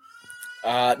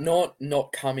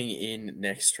 Not coming in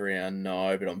next round,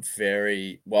 no, but I'm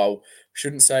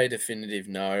shouldn't say definitive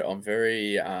no. I'm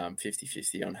very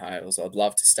 50-50 on Hales. I'd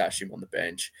love to stash him on the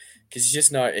bench because you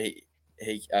just know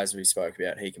he, as we spoke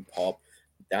about, he can pop.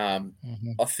 I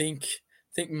think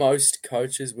most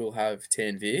coaches will have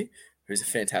Tanvir, who's a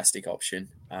fantastic option.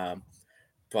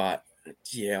 But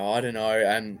yeah, I don't know.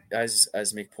 And as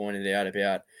Mick pointed out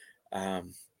about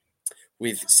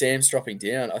with Sam's dropping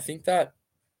down, I think that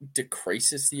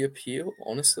decreases the appeal,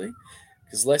 honestly,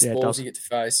 because less balls you get to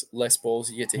face, less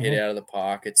balls you get to hit out of the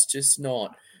park. It's just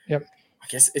not. Yep. I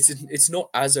guess it's not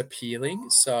as appealing.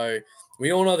 So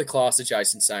we all know the class of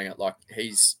Jason Sanger. Like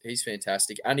he's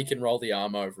fantastic, and he can roll the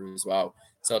arm over as well.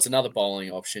 So it's another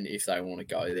bowling option if they want to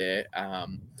go there.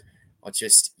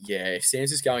 If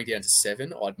Sam's is going down to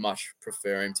 7, I'd much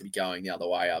prefer him to be going the other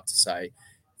way up to say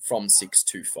from 6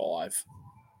 to 5.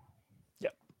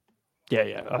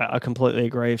 Yeah, I completely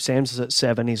agree. If Sam's is at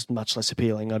 7, he's much less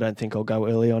appealing. I don't think I'll go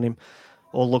early on him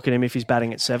or look at him if he's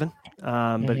batting at 7.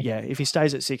 But yeah, if he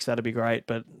stays at 6, that'd be great.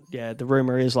 But yeah, the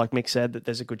rumour is, like Mick said, that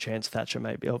there's a good chance Thatcher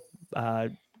maybe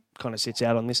kind of sits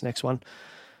out on this next one.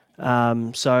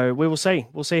 So we will see.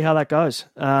 We'll see how that goes.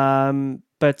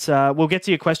 But we'll get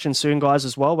to your questions soon, guys,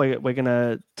 as well. We're going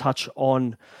to touch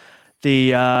on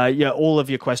all of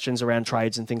your questions around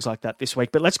trades and things like that this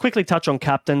week. But let's quickly touch on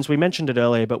captains. We mentioned it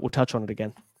earlier, but we'll touch on it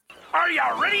again. Are you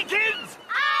ready, kids?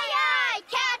 Aye, aye,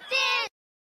 Captain!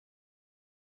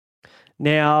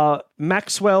 Now,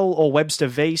 Maxwell or Webster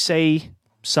VC,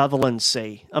 Sutherland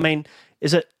C. I mean,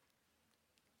 is it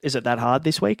that hard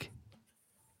this week?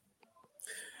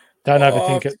 Don't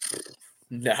overthink it.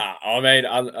 Nah, I mean,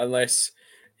 unless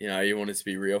you want it to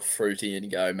be real fruity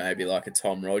and go maybe like a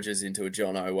Tom Rogers into a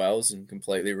John O'Wells and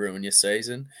completely ruin your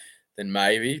season, then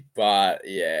maybe. But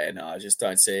yeah, no, I just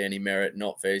don't see any merit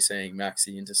not VCing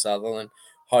Maxi into Sutherland.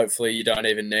 Hopefully you don't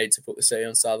even need to put the C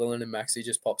on Sutherland and Maxi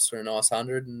just pops for a nice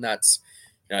 100. And that's,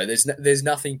 there's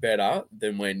nothing better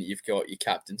than when you've got your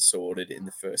captain sorted in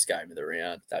the first game of the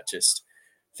round. I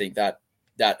think that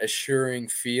assuring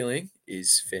feeling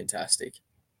is fantastic.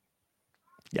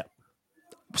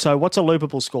 So what's a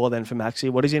loopable score then for Maxi?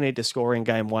 What does he need to score in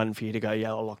game 1 for you to go,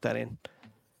 yeah, I'll lock that in?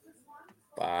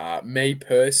 Me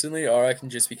personally, I reckon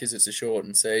just because it's a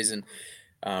shortened season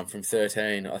from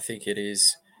 13, I think it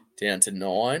is down to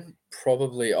 9.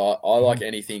 Probably I like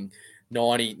anything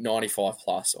 90, 95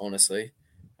 plus, honestly.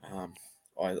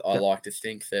 I like to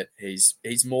think that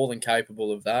he's more than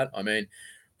capable of that. I mean,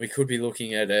 we could be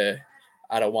looking at a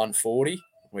 140.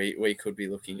 We could be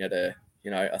looking at a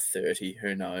 30,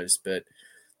 who knows, but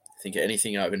I think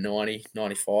anything over 90,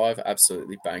 95,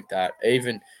 absolutely bank that.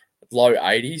 Even low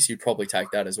 80s, you'd probably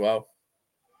take that as well.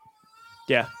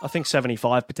 Yeah, I think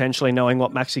 75 potentially, knowing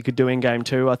what Maxi could do in game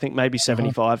 2. I think maybe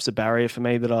 75 is the barrier for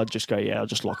me that I'd just go, I'll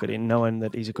just lock it in, knowing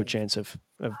that he's a good chance of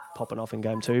popping off in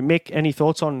game 2. Mick, any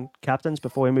thoughts on captains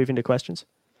before we move into questions?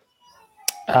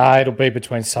 It'll be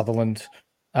between Sutherland.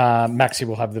 Maxi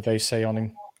will have the VC on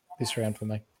him this round for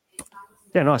me.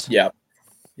 Yeah, nice. Yeah.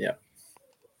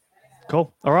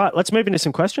 Cool. All right, let's move into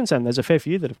some questions then. There's a fair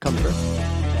few that have come through.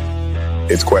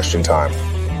 It's question time.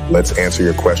 Let's answer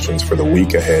your questions for the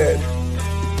week ahead.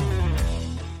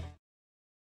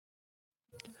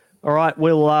 All right,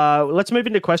 let's move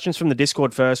into questions from the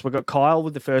Discord first. We've got Kyle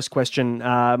with the first question.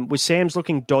 With Sam's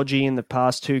looking dodgy in the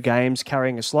past 2 games,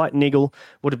 carrying a slight niggle,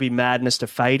 would it be madness to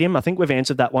fade him? I think we've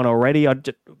answered that one already.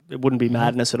 It wouldn't be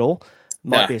madness at all.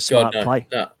 Might be a smart play.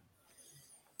 No.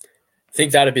 I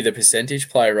think that'd be the percentage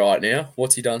play right now.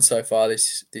 What's he done so far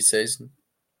this season?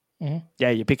 Mm-hmm.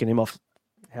 Yeah, you're picking him off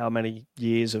how many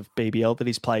years of BBL that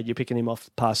he's played. You're picking him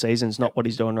off past seasons, not what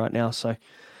he's doing right now. So,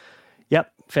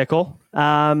 yep, fair call.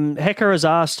 Hecker has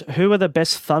asked, who are the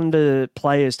best Thunder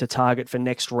players to target for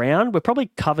next round? We've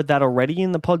probably covered that already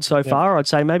in the pod so far. I'd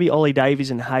say maybe Ollie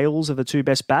Davies and Hales are the 2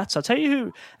 best bats. I'll tell you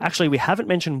who actually we haven't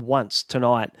mentioned once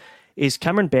tonight is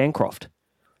Cameron Bancroft.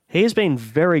 He has been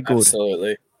very good.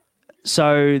 Absolutely.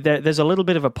 So there's a little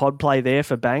bit of a pod play there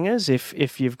for bangers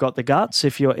if you've got the guts,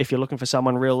 if you're looking for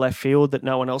someone real left field that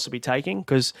no one else will be taking,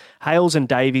 because Hales and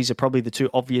Davies are probably the 2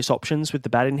 obvious options with the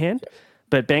bat in hand.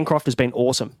 But Bancroft has been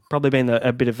awesome, probably been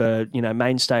a bit of a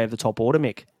mainstay of the top order,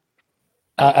 Mick.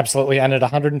 Absolutely, and at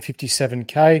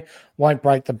 157k, won't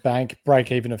break the bank,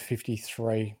 break even of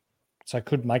 53, so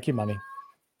could make you money.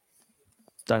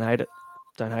 Don't hate it.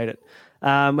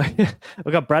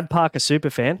 We've got Brad Parker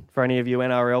superfan for any of you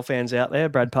NRL fans out there.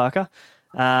 Brad Parker,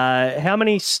 how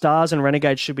many stars and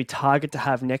renegades should we target to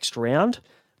have next round?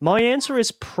 My answer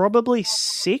is probably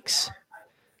 6.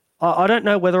 I don't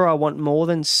know whether I want more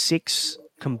than 6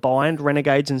 combined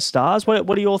renegades and stars. What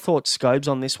are your thoughts, Scobes,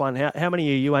 on this one? How many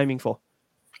are you aiming for?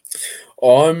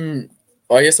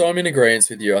 I guess I'm in agreement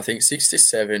with you. I think 6 to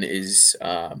 7 is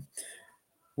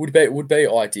would be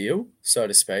ideal, so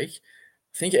to speak.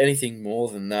 I think anything more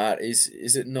than that is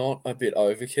it not a bit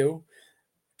overkill?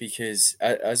 Because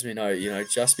as we know,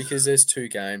 just because there's 2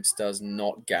 games does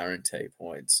not guarantee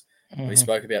points. Mm-hmm. We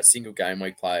spoke about single game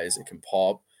week players that can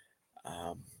pop.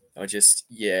 I'm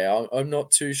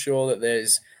not too sure that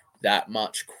there's that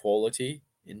much quality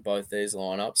in both these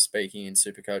lineups, speaking in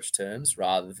Supercoach terms,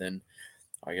 rather than,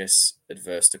 I guess,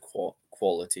 adverse to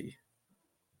quality.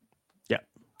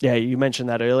 Yeah, you mentioned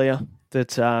that earlier,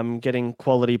 that getting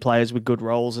quality players with good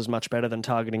roles is much better than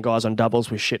targeting guys on doubles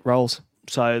with shit roles.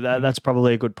 So that's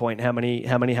probably a good point. How many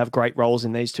have great roles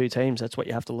in these 2 teams? That's what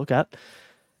you have to look at.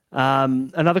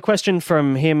 Another question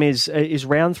from him is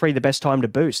round 3 the best time to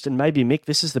boost? And maybe, Mick,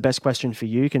 this is the best question for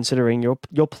you, considering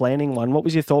you're planning one. What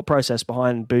was your thought process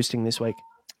behind boosting this week?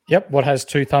 Yep, what has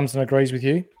 2 thumbs and agrees with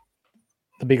you?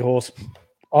 The big horse.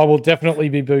 I will definitely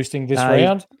be boosting this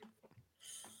round.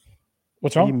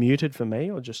 What's wrong? Are you muted for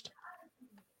me or just...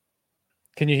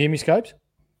 Can you hear me, Scopes?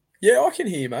 Yeah, I can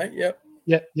hear you, mate. Yep.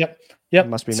 Yep.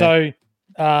 Must be me. So,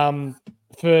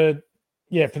 for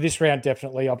this round,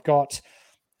 definitely, I've got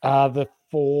the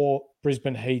 4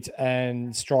 Brisbane Heat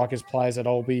and Strikers players that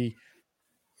I'll be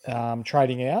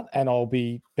trading out, and I'll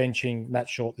be benching Matt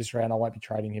Short this round. I won't be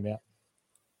trading him out.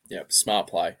 Yep, smart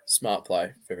play.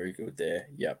 Very good there.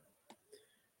 Yep.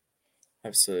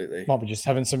 Absolutely. Might be just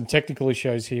having some technical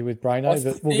issues here with Braino,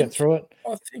 but we'll get through it.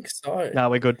 I think so.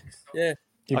 No, we're good. Yeah.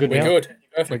 You're good now? We're good.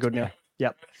 Perfect. We're good now.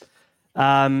 Yep.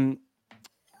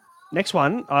 Next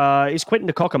one, is Quinton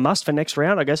de Kock a must for next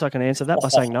round? I guess I can answer that by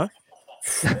saying no.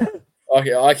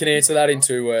 Okay, I can answer that in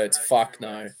 2 words. Fuck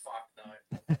no.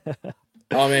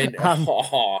 I mean, I'm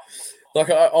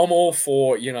all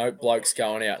for, blokes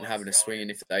going out and having a swing,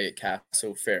 and if they get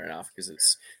castle, fair enough, because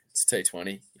it's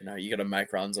T20. You got to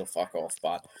make runs or fuck off.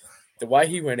 But the way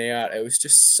he went out, it was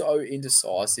just so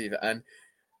indecisive. And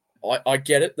I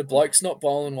get it. The bloke's not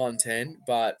bowling 110,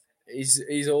 but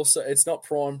he's also, it's not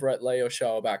prime Brett Lee or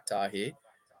Shoaib Akhtar here.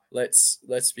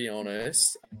 Let's be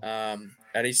honest. And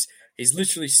he's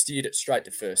literally steered it straight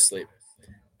to first slip.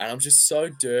 And I'm just so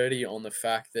dirty on the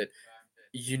fact that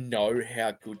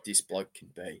how good this bloke can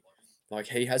be. Like,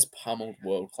 he has pummeled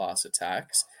world-class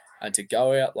attacks. And to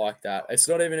go out like that, it's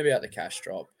not even about the cash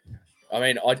drop. I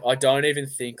mean, I don't even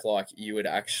think, like, you would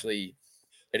actually...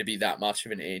 It'd be that much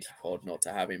of an antipod not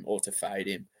to have him or to fade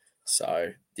him.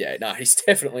 So, yeah, no, he's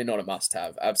definitely not a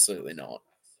must-have. Absolutely not.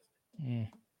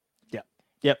 Yeah.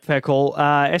 Yep, fair call.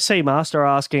 SC Master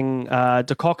asking,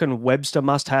 De Kock and Webster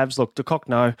must-haves. Look, De Kock,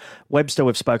 no. Webster,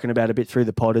 we've spoken about a bit through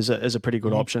the pod as a pretty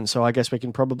good option. So I guess we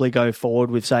can probably go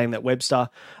forward with saying that Webster,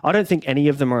 I don't think any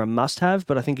of them are a must-have,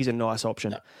 but I think he's a nice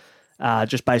option,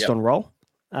 just based on role.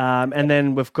 And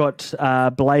then we've got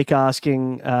Blake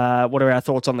asking, what are our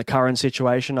thoughts on the current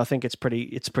situation? I think it's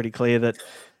pretty clear that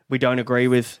we don't agree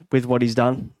with what he's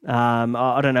done.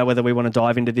 I don't know whether we want to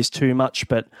dive into this too much,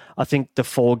 but I think the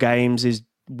 4 games is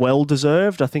well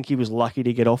deserved. I think he was lucky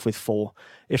to get off with 4,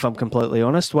 if I'm completely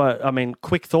honest. Well, I mean,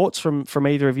 quick thoughts from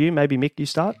either of you. Maybe Mick, you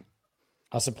start.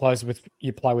 I suppose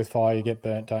you play with fire, you get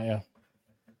burnt, don't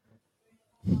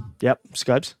you? Yep,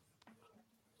 Scopes.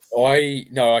 I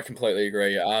completely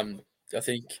agree. I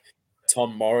think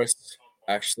Tom Morris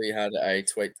actually had a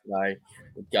tweet today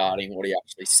regarding what he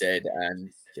actually said, and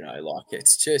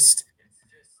it's just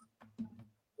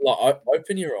like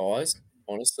open your eyes.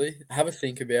 Honestly, have a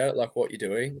think about it. Like, what you're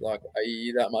doing. Like, are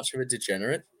you that much of a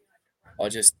degenerate? You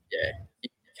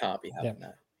can't be having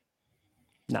that.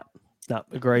 No,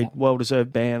 agreed.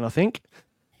 Well-deserved ban, I think.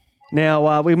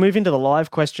 Now, we move into the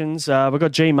live questions. We've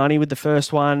got G Money with the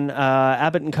first one.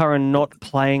 Abbott and Curran not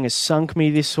playing has sunk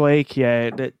me this week.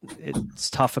 Yeah, it's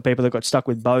tough for people that got stuck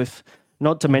with both.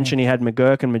 Not to mention he had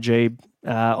McGurk and Majib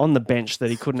on the bench that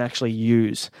he couldn't actually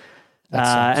use.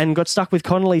 And got stuck with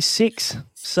Connolly 6.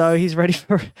 So he's ready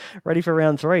for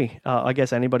round 3. I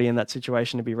guess anybody in that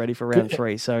situation to be ready for round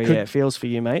 3. So, it feels for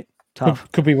you, mate.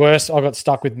 Tough. Could be worse. I got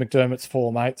stuck with McDermott's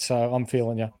 4, mate, so I'm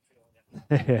feeling you.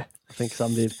 Yeah, I think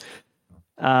some did.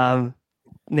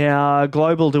 Now,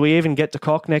 Global, do we even get to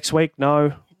Cock next week?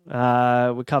 No.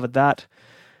 We covered that.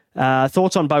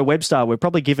 Thoughts on Bo Webster? We've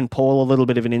probably given Paul a little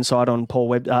bit of an insight on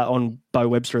on Bo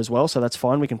Webster as well, so that's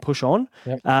fine. We can push on.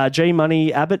 Yep. G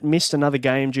Money, Abbott missed another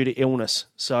game due to illness,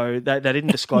 so they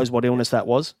didn't disclose what illness that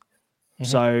was. Mm-hmm.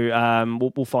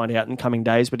 So we'll find out in coming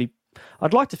days. But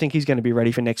I'd like to think he's going to be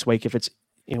ready for next week if it's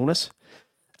illness.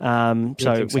 So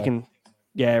we can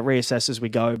reassess as we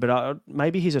go. But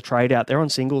maybe he's a trade out there on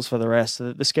singles for the rest.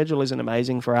 The schedule isn't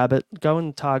amazing for Abbott. Go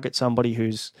and target somebody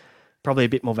who's probably a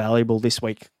bit more valuable this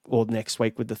week or next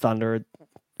week with the Thunder,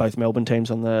 both Melbourne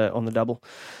teams on the double.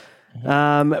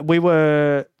 Mm-hmm. We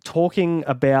were talking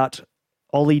about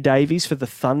Ollie Davies for the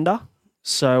Thunder.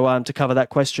 So to cover that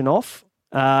question off.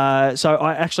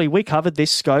 We covered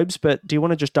this, Scobes, but do you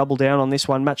want to just double down on this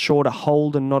one? Matt Shaw to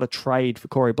hold and not a trade for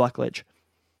Corey Blackledge.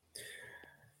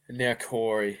 Now,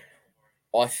 Corey,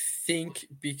 I think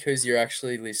because you're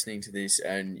actually listening to this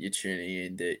and you're tuning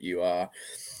in that you are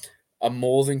a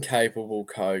more than capable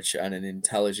coach and an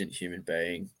intelligent human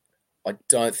being. I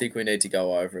don't think we need to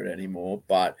go over it anymore.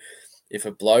 But if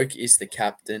a bloke is the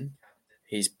captain,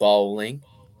 he's bowling,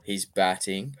 he's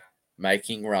batting,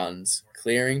 making runs,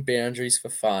 clearing boundaries for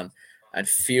fun, and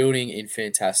fielding in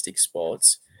fantastic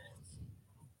spots,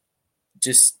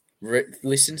 just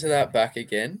listen to that back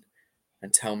again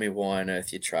and tell me why on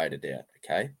earth you traded out,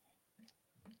 okay?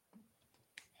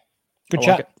 Good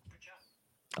chat.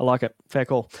 I like it. Fair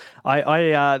call.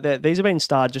 These have been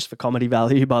starred just for comedy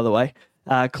value, by the way.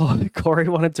 Corey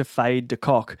wanted to fade De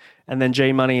Kock, and then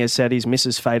G Money has said his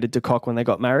missus faded De Kock when they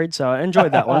got married. So I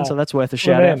enjoyed that one. So that's worth a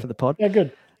shout out for the pod. Yeah,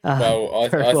 good.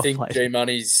 I think G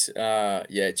Money's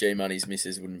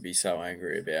missus wouldn't be so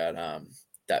angry about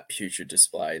that putrid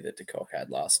display that De Kock had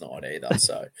last night either.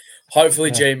 So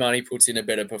hopefully G Money puts in a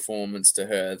better performance to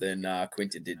her than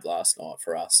Quinton did last night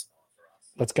for us.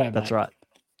 Let's go. That's right.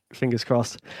 Fingers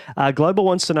crossed. Global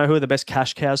wants to know who are the best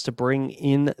cash cows to bring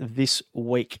in this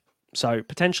week. So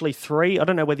potentially 3. I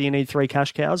don't know whether you need 3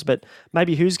 cash cows, but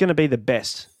maybe who's going to be the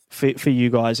best for you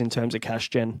guys in terms of cash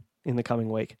gen in the coming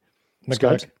week?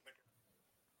 McGurk.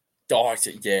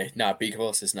 Big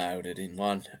Horse has nailed it in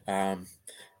one.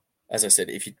 As I said,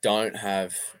 if you don't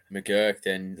have McGurk,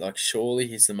 then surely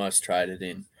he's the most traded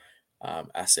in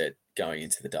asset going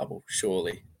into the double.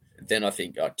 Surely. Then I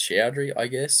think Chowdhury, I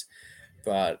guess.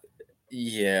 But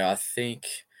I think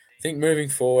moving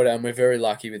forward, and we're very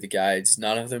lucky with the Gades,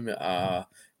 none of them are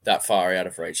that far out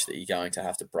of reach that you're going to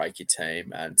have to break your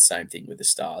team, and same thing with the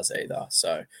Stars either.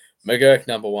 So McGurk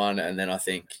number 1, and then I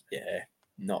think,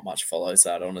 not much follows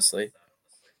that, honestly.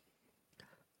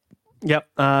 Yep.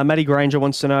 Matty Granger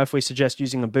wants to know if we suggest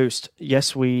using a boost.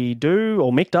 Yes, we do,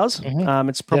 or Mick does. Mm-hmm.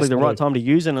 It's probably the right time to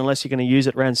use it, unless you're going to use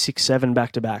it around 6-7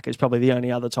 back-to-back. It's probably the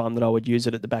only other time that I would use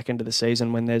it at the back end of the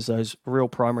season when there's those real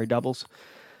primary doubles.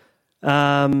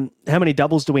 How many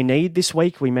doubles do we need this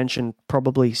week? We mentioned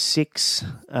probably 6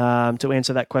 to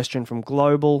answer that question from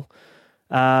Global.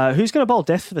 Who's going to bowl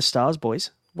death for the Stars, boys?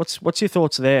 What's your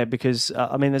thoughts there? Because,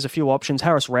 there's a few options.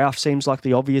 Harris Ralph seems like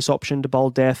the obvious option to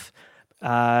bowl death.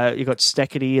 You got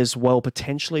Steckity as well,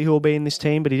 potentially, who will be in this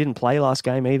team, but he didn't play last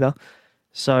game either.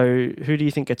 So who do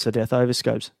you think gets the death over,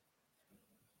 Scopes?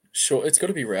 Sure, it's got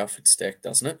to be Ralph at Steck,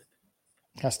 doesn't it?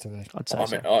 Has to be. I'd say I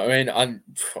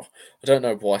don't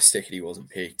know why Steckity wasn't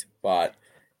picked, but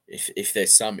if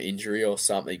there's some injury or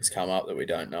something's come up that we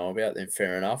don't know about, then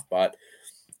fair enough. But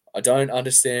I don't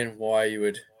understand why you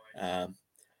would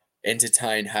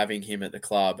entertain having him at the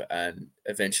club and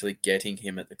eventually getting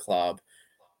him at the club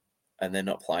and then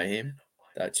not play him.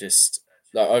 That just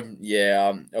I've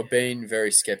been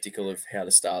very skeptical of how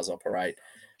the Stars operate,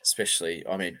 especially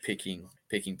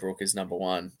picking Brooke as number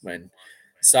one when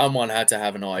someone had to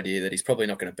have an idea that he's probably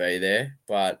not going to be there.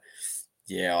 But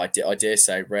yeah, I dare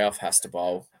say Ralph has to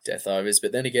bowl death overs.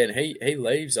 But then again, he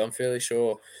leaves. I'm fairly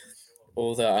sure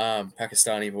all the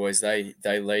Pakistani boys they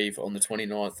leave on the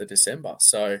 29th of December.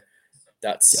 So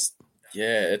that's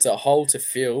it's a hole to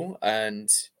fill, and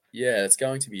it's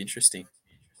going to be interesting.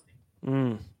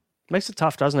 Makes it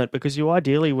tough, doesn't it? Because you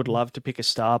ideally would love to pick a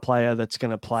star player that's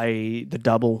going to play the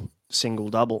double, single,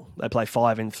 double. They play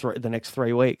 5 in the next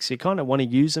 3 weeks. You kind of want to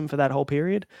use them for that whole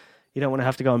period. You don't want to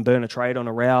have to go and burn a trade on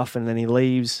a Ralph and then he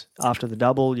leaves after the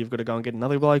double. You've got to go and get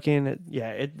another bloke in.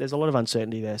 There's a lot of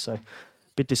uncertainty there. So a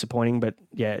bit disappointing, but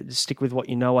stick with what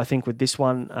you know, I think, with this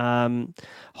one.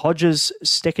 Hodges,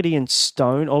 Steckity and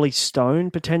Stone, Ollie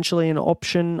Stone, potentially an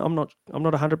option. I'm not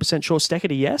 100% sure.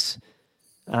 Steckity, yes.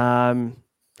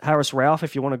 Harris Ralph,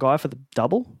 if you want a guy for the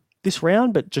double this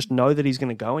round, but just know that he's going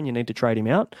to go and you need to trade him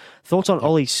out. Thoughts on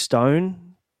Ollie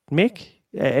Stone, Mick?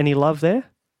 Any love there?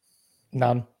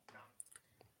 None.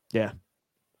 Yeah.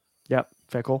 Yep.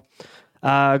 Fair call.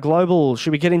 Global,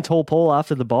 should we get in Tall Paul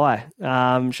after the bye?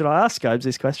 Should I ask Scobes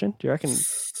this question? Do you reckon?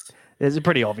 There's a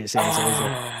pretty obvious answer, isn't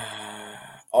it?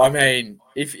 I mean,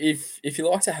 if you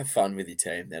like to have fun with your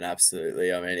team, then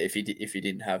absolutely. I mean, if you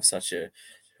didn't have such a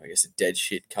dead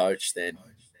shit coach, then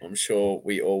I'm sure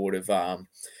we all would have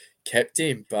kept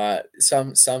him. But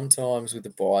sometimes with the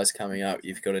buys coming up,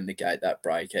 you've got to negate that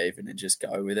break even and just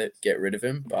go with it, get rid of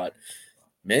him. But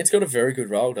man's got a very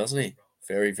good role, doesn't he?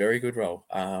 Very, very good role.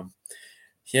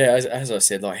 As I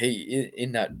said, like he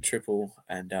in that triple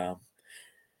and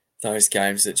those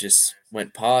games that just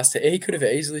went past, he could have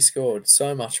easily scored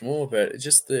so much more. But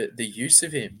just the use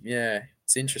of him,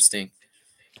 it's interesting.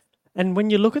 And when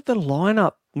you look at the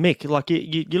lineup, Mick, like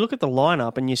you look at the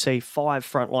lineup and you see 5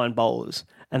 frontline bowlers,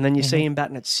 and then you see him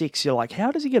batting at 6. You're like, how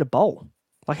does he get a bowl?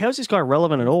 Like, how is this guy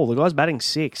relevant at all? The guy's batting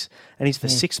 6, and he's the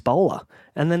 6th bowler.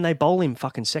 And then they bowl him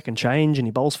fucking second change, and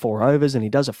he bowls 4 overs, and he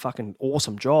does a fucking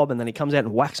awesome job, and then he comes out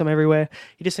and whacks them everywhere.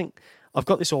 You just think, I've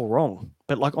got this all wrong.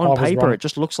 But like on paper, it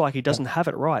just looks like he doesn't have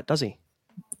it right, does he?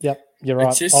 Yep, you're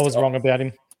right. I was wrong about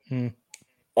him.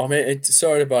 I mean,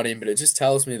 sorry to butt in, but it just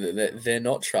tells me that they're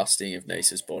not trusting of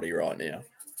Nisa's body right now.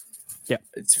 Yeah.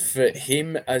 It's for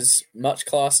him, as much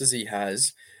class as he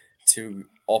has, to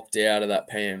opt out of that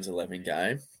PM's 11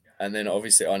 game. And then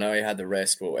obviously, I know he had the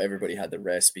rest, well, everybody had the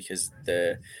rest because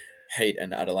the Heat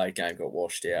and Adelaide game got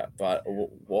washed out. But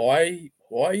why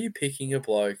are you picking a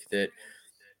bloke that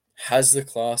has the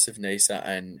class of Nisa?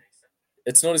 And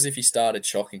it's not as if he started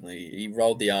shockingly. He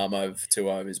rolled the arm over for 2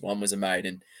 overs. One was a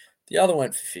maiden. The other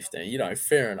went for 15,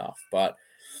 fair enough. But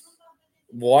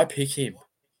why pick him?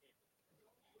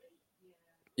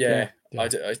 Yeah.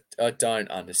 I don't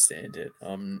understand it.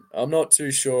 I'm not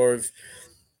too sure of,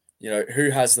 who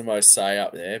has the most say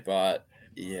up there. But,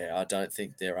 I don't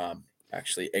think they're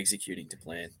actually executing to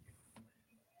plan.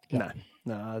 No,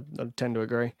 I tend to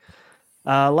agree.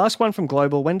 Last one from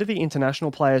Global. When do the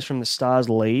international players from the Stars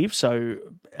leave? So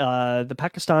the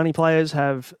Pakistani players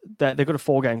they've got a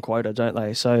 4-game quota, don't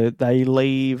they? So they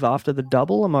leave after the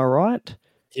double, am I right?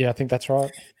 Yeah, I think that's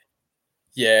right.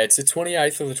 Yeah, it's the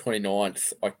 28th or the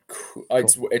 29th.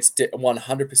 It's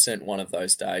 100% one of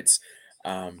those dates.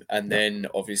 And then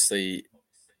obviously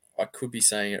I could be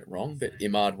saying it wrong, but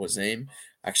Imad Wasim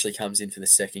actually comes in for the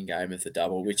second game of the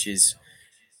double, which is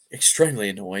extremely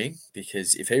annoying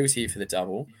because if he was here for the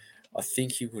double, I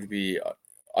think he would be.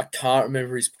 I can't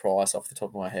remember his price off the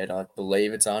top of my head. I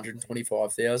believe it's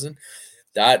 125,000.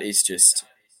 That is just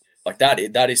like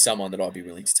that. That is someone that I'd be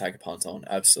willing to take a punt on,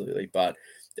 absolutely. But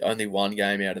only one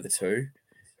game out of the 2,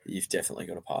 you've definitely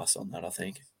got to pass on that, I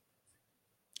think.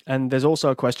 And there's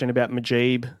also a question about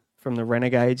Mujeeb from the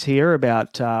Renegades here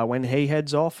about when he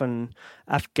heads off, and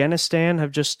Afghanistan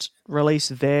have just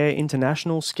released their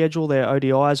international schedule, their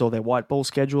ODIs or their white ball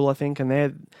schedule, I think, and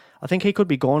I think he could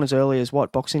be gone as early as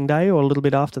Boxing Day or a little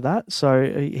bit after that. So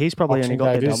he's probably only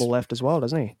got their double left as well,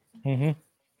 doesn't he?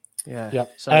 Mm-hmm. Yeah.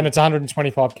 Yep. So, and it's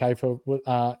 125k for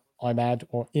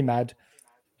Imad,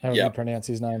 however you pronounce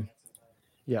his name.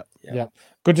 Yep. Yeah.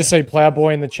 Good to see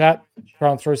Plowboy in the chat,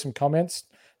 throwing through some comments.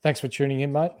 Thanks for tuning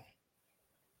in, mate.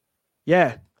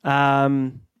 Yeah. Have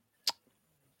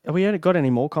we got any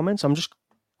more comments? I'm just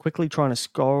quickly trying to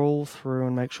scroll through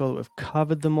and make sure that we've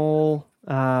covered them all.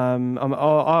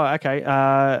 Okay.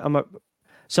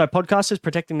 So podcasters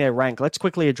protecting their rank. Let's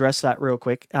quickly address that real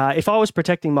quick. If I was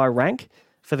protecting my rank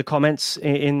for the comments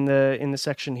in the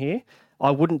section here,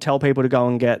 I wouldn't tell people to go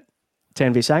and get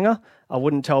Tanvi Sanger. I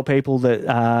wouldn't tell people that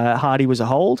Hardy was a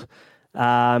hold.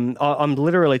 I'm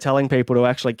literally telling people to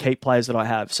actually keep players that I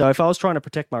have. So if I was trying to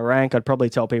protect my rank, I'd probably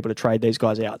tell people to trade these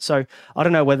guys out. So I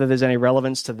don't know whether there's any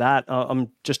relevance to that.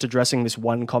 I'm just addressing this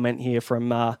one comment here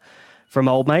from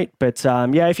old mate. But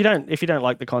if you don't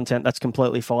like the content, that's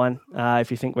completely fine.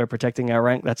 If you think we're protecting our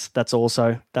rank, that's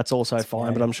also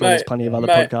fine. But I'm sure there's plenty of other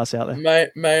podcasts out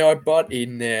there. May I butt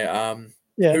in there?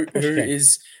 Yeah.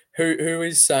 Who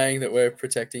is saying that we're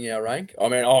protecting our rank? I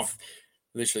mean, I've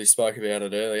literally spoke about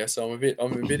it earlier, so I'm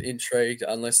a bit intrigued.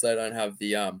 Unless they don't have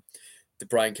the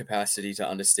brain capacity to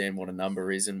understand what a number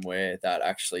is and where that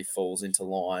actually falls into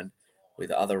line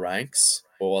with other ranks,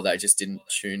 or they just didn't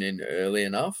tune in early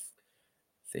enough.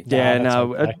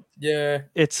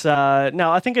 It's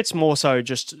I think it's more so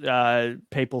just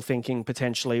people thinking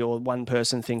potentially, or one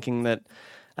person thinking that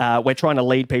we're trying to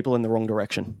lead people in the wrong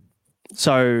direction.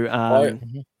 So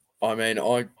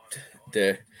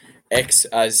the X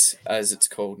as it's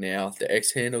called now, the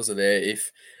X handles are there.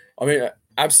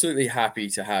 Absolutely happy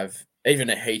to have even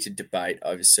a heated debate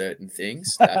over certain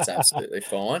things. That's absolutely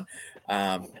fine.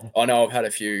 I know I've had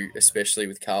a few, especially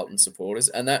with Carlton supporters,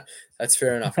 and that's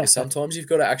fair enough, because sometimes you've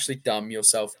got to actually dumb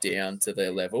yourself down to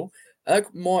their level.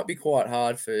 That might be quite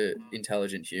hard for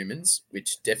intelligent humans,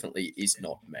 which definitely is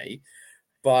not me.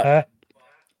 But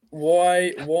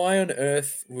why on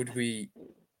earth would we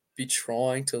be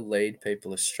trying to lead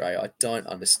people astray? I don't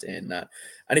understand that.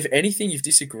 And if anything you've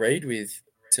disagreed with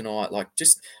tonight, like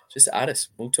just add us.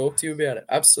 We'll talk to you about it.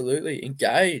 Absolutely.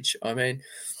 Engage. I mean,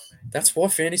 that's why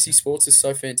fantasy sports is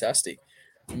so fantastic.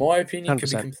 My opinion 100%. Can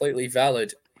be completely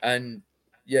valid, and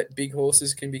yet big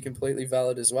horses can be completely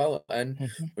valid as well. And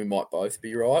we might both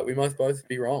be right. We might both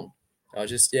be wrong.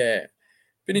 Been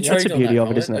intrigued that's the beauty on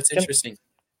that of it, isn't it? That's interesting.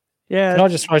 Yeah. Can I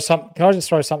just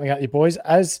throw something at you, boys?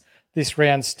 As this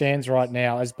round stands right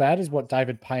now, as bad as what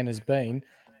David Payne has been,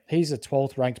 he's a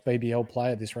 12th ranked BBL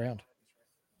player this round.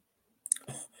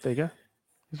 There you go.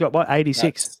 He's got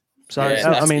 86.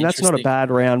 That's not a bad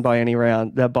round by any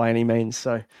means.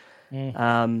 So,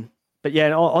 but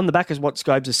yeah, on the back of what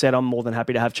Scobes has said, I'm more than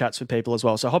happy to have chats with people as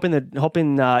well. So either hop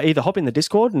in the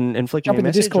Discord and flick me a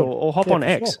message, or hop on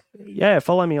X. Sure. Yeah,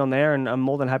 follow me on there, and I'm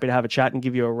more than happy to have a chat and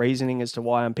give you a reasoning as to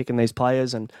why I'm picking these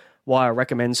players and why I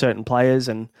recommend certain players.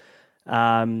 And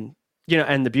and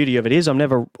the beauty of it is I'm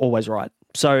never always right.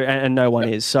 So and no one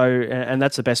is. So and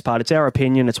that's the best part. It's our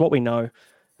opinion. It's what we know.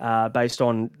 Based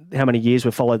on how many years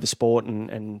we've followed the sport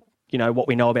and what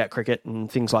we know about cricket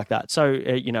and things like that. So,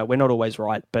 we're not always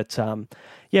right, but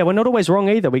we're not always wrong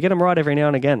either. We get them right every now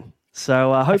and again.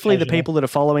 So hopefully the people that are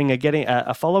following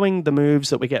are following the moves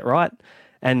that we get right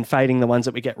and fading the ones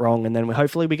that we get wrong. And then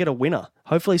hopefully we get a winner.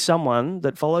 Hopefully someone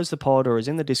that follows the pod or is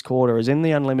in the Discord or is in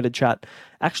the unlimited chat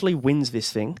actually wins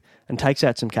this thing and takes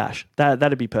out some cash.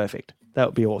 That'd be perfect. That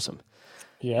would be awesome.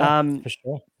 Yeah, for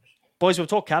sure. Boys, we've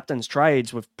talked captains,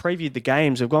 trades, we've previewed the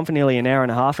games, we've gone for nearly an hour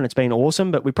and a half and it's been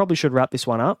awesome, but we probably should wrap this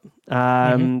one up.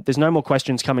 There's no more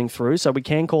questions coming through, so we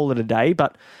can call it a day.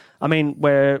 But, I mean,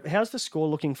 how's the score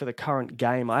looking for the current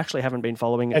game? I actually haven't been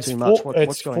following it too much.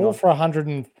 What's going on? It's 4 for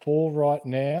 104 right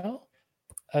now.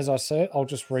 As I said, I'll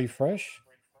just refresh.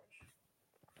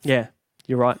 Yeah,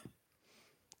 you're right.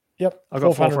 Yep, I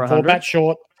got 4 for 100. Bat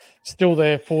Short, still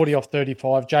there, 40 off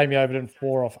 35. Jamie Overton,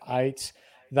 4 off 8.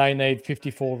 They need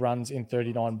 54 runs in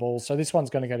 39 balls. So this one's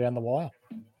going to go down the wire.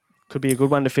 Could be a good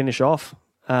one to finish off.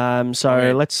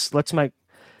 Let's make...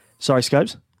 Sorry,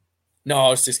 Scopes? No, I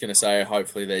was just going to say,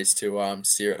 hopefully these two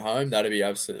steer at home. That'd be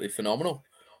absolutely phenomenal.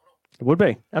 It would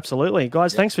be. Absolutely.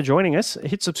 Guys, Thanks for joining us.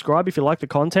 Hit subscribe if you like the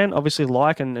content. Obviously,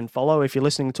 like and follow if you're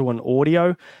listening to an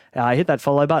audio. Hit that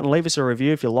follow button. Leave us a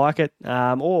review if you like it,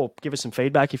 or give us some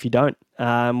feedback if you don't.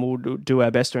 We'll do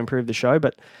our best to improve the show,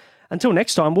 but... Until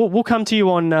next time, we'll come to you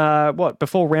on,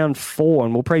 before round 4,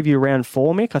 and we'll preview round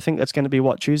 4, Mick. I think that's going to be,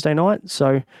 Tuesday night?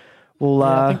 So we'll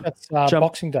I think that's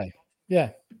Boxing Day.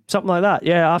 Yeah. Something like that.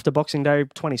 Yeah, after Boxing Day,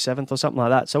 27th or something like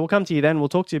that. So we'll come to you then. We'll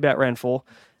talk to you about round 4.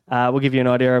 We'll give you an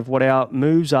idea of what our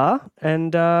moves are.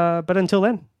 And but until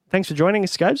then, thanks for joining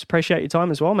us, Scopes. Appreciate your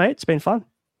time as well, mate. It's been fun.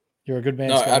 You're a good man,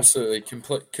 No, Scopes. Absolutely.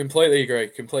 Completely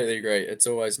agree. It's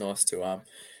always nice to...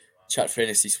 chat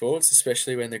fantasy sports,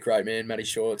 especially when the great man Matty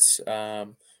Short's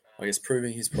I guess,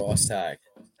 proving his price tag.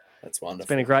 That's wonderful. It's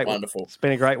been a great wonderful. It's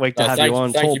been a great week to have thank you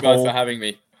on. Thank you both for having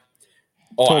me.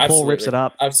 Oh, Tall absolutely. Paul rips it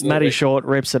up. Absolutely. Matty Short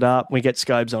rips it up. We get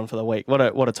Scobes on for the week. What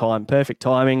a time. Perfect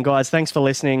timing. Guys, thanks for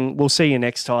listening. We'll see you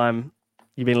next time.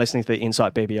 You've been listening to the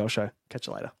Insight BBL show. Catch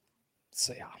you later.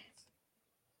 See ya.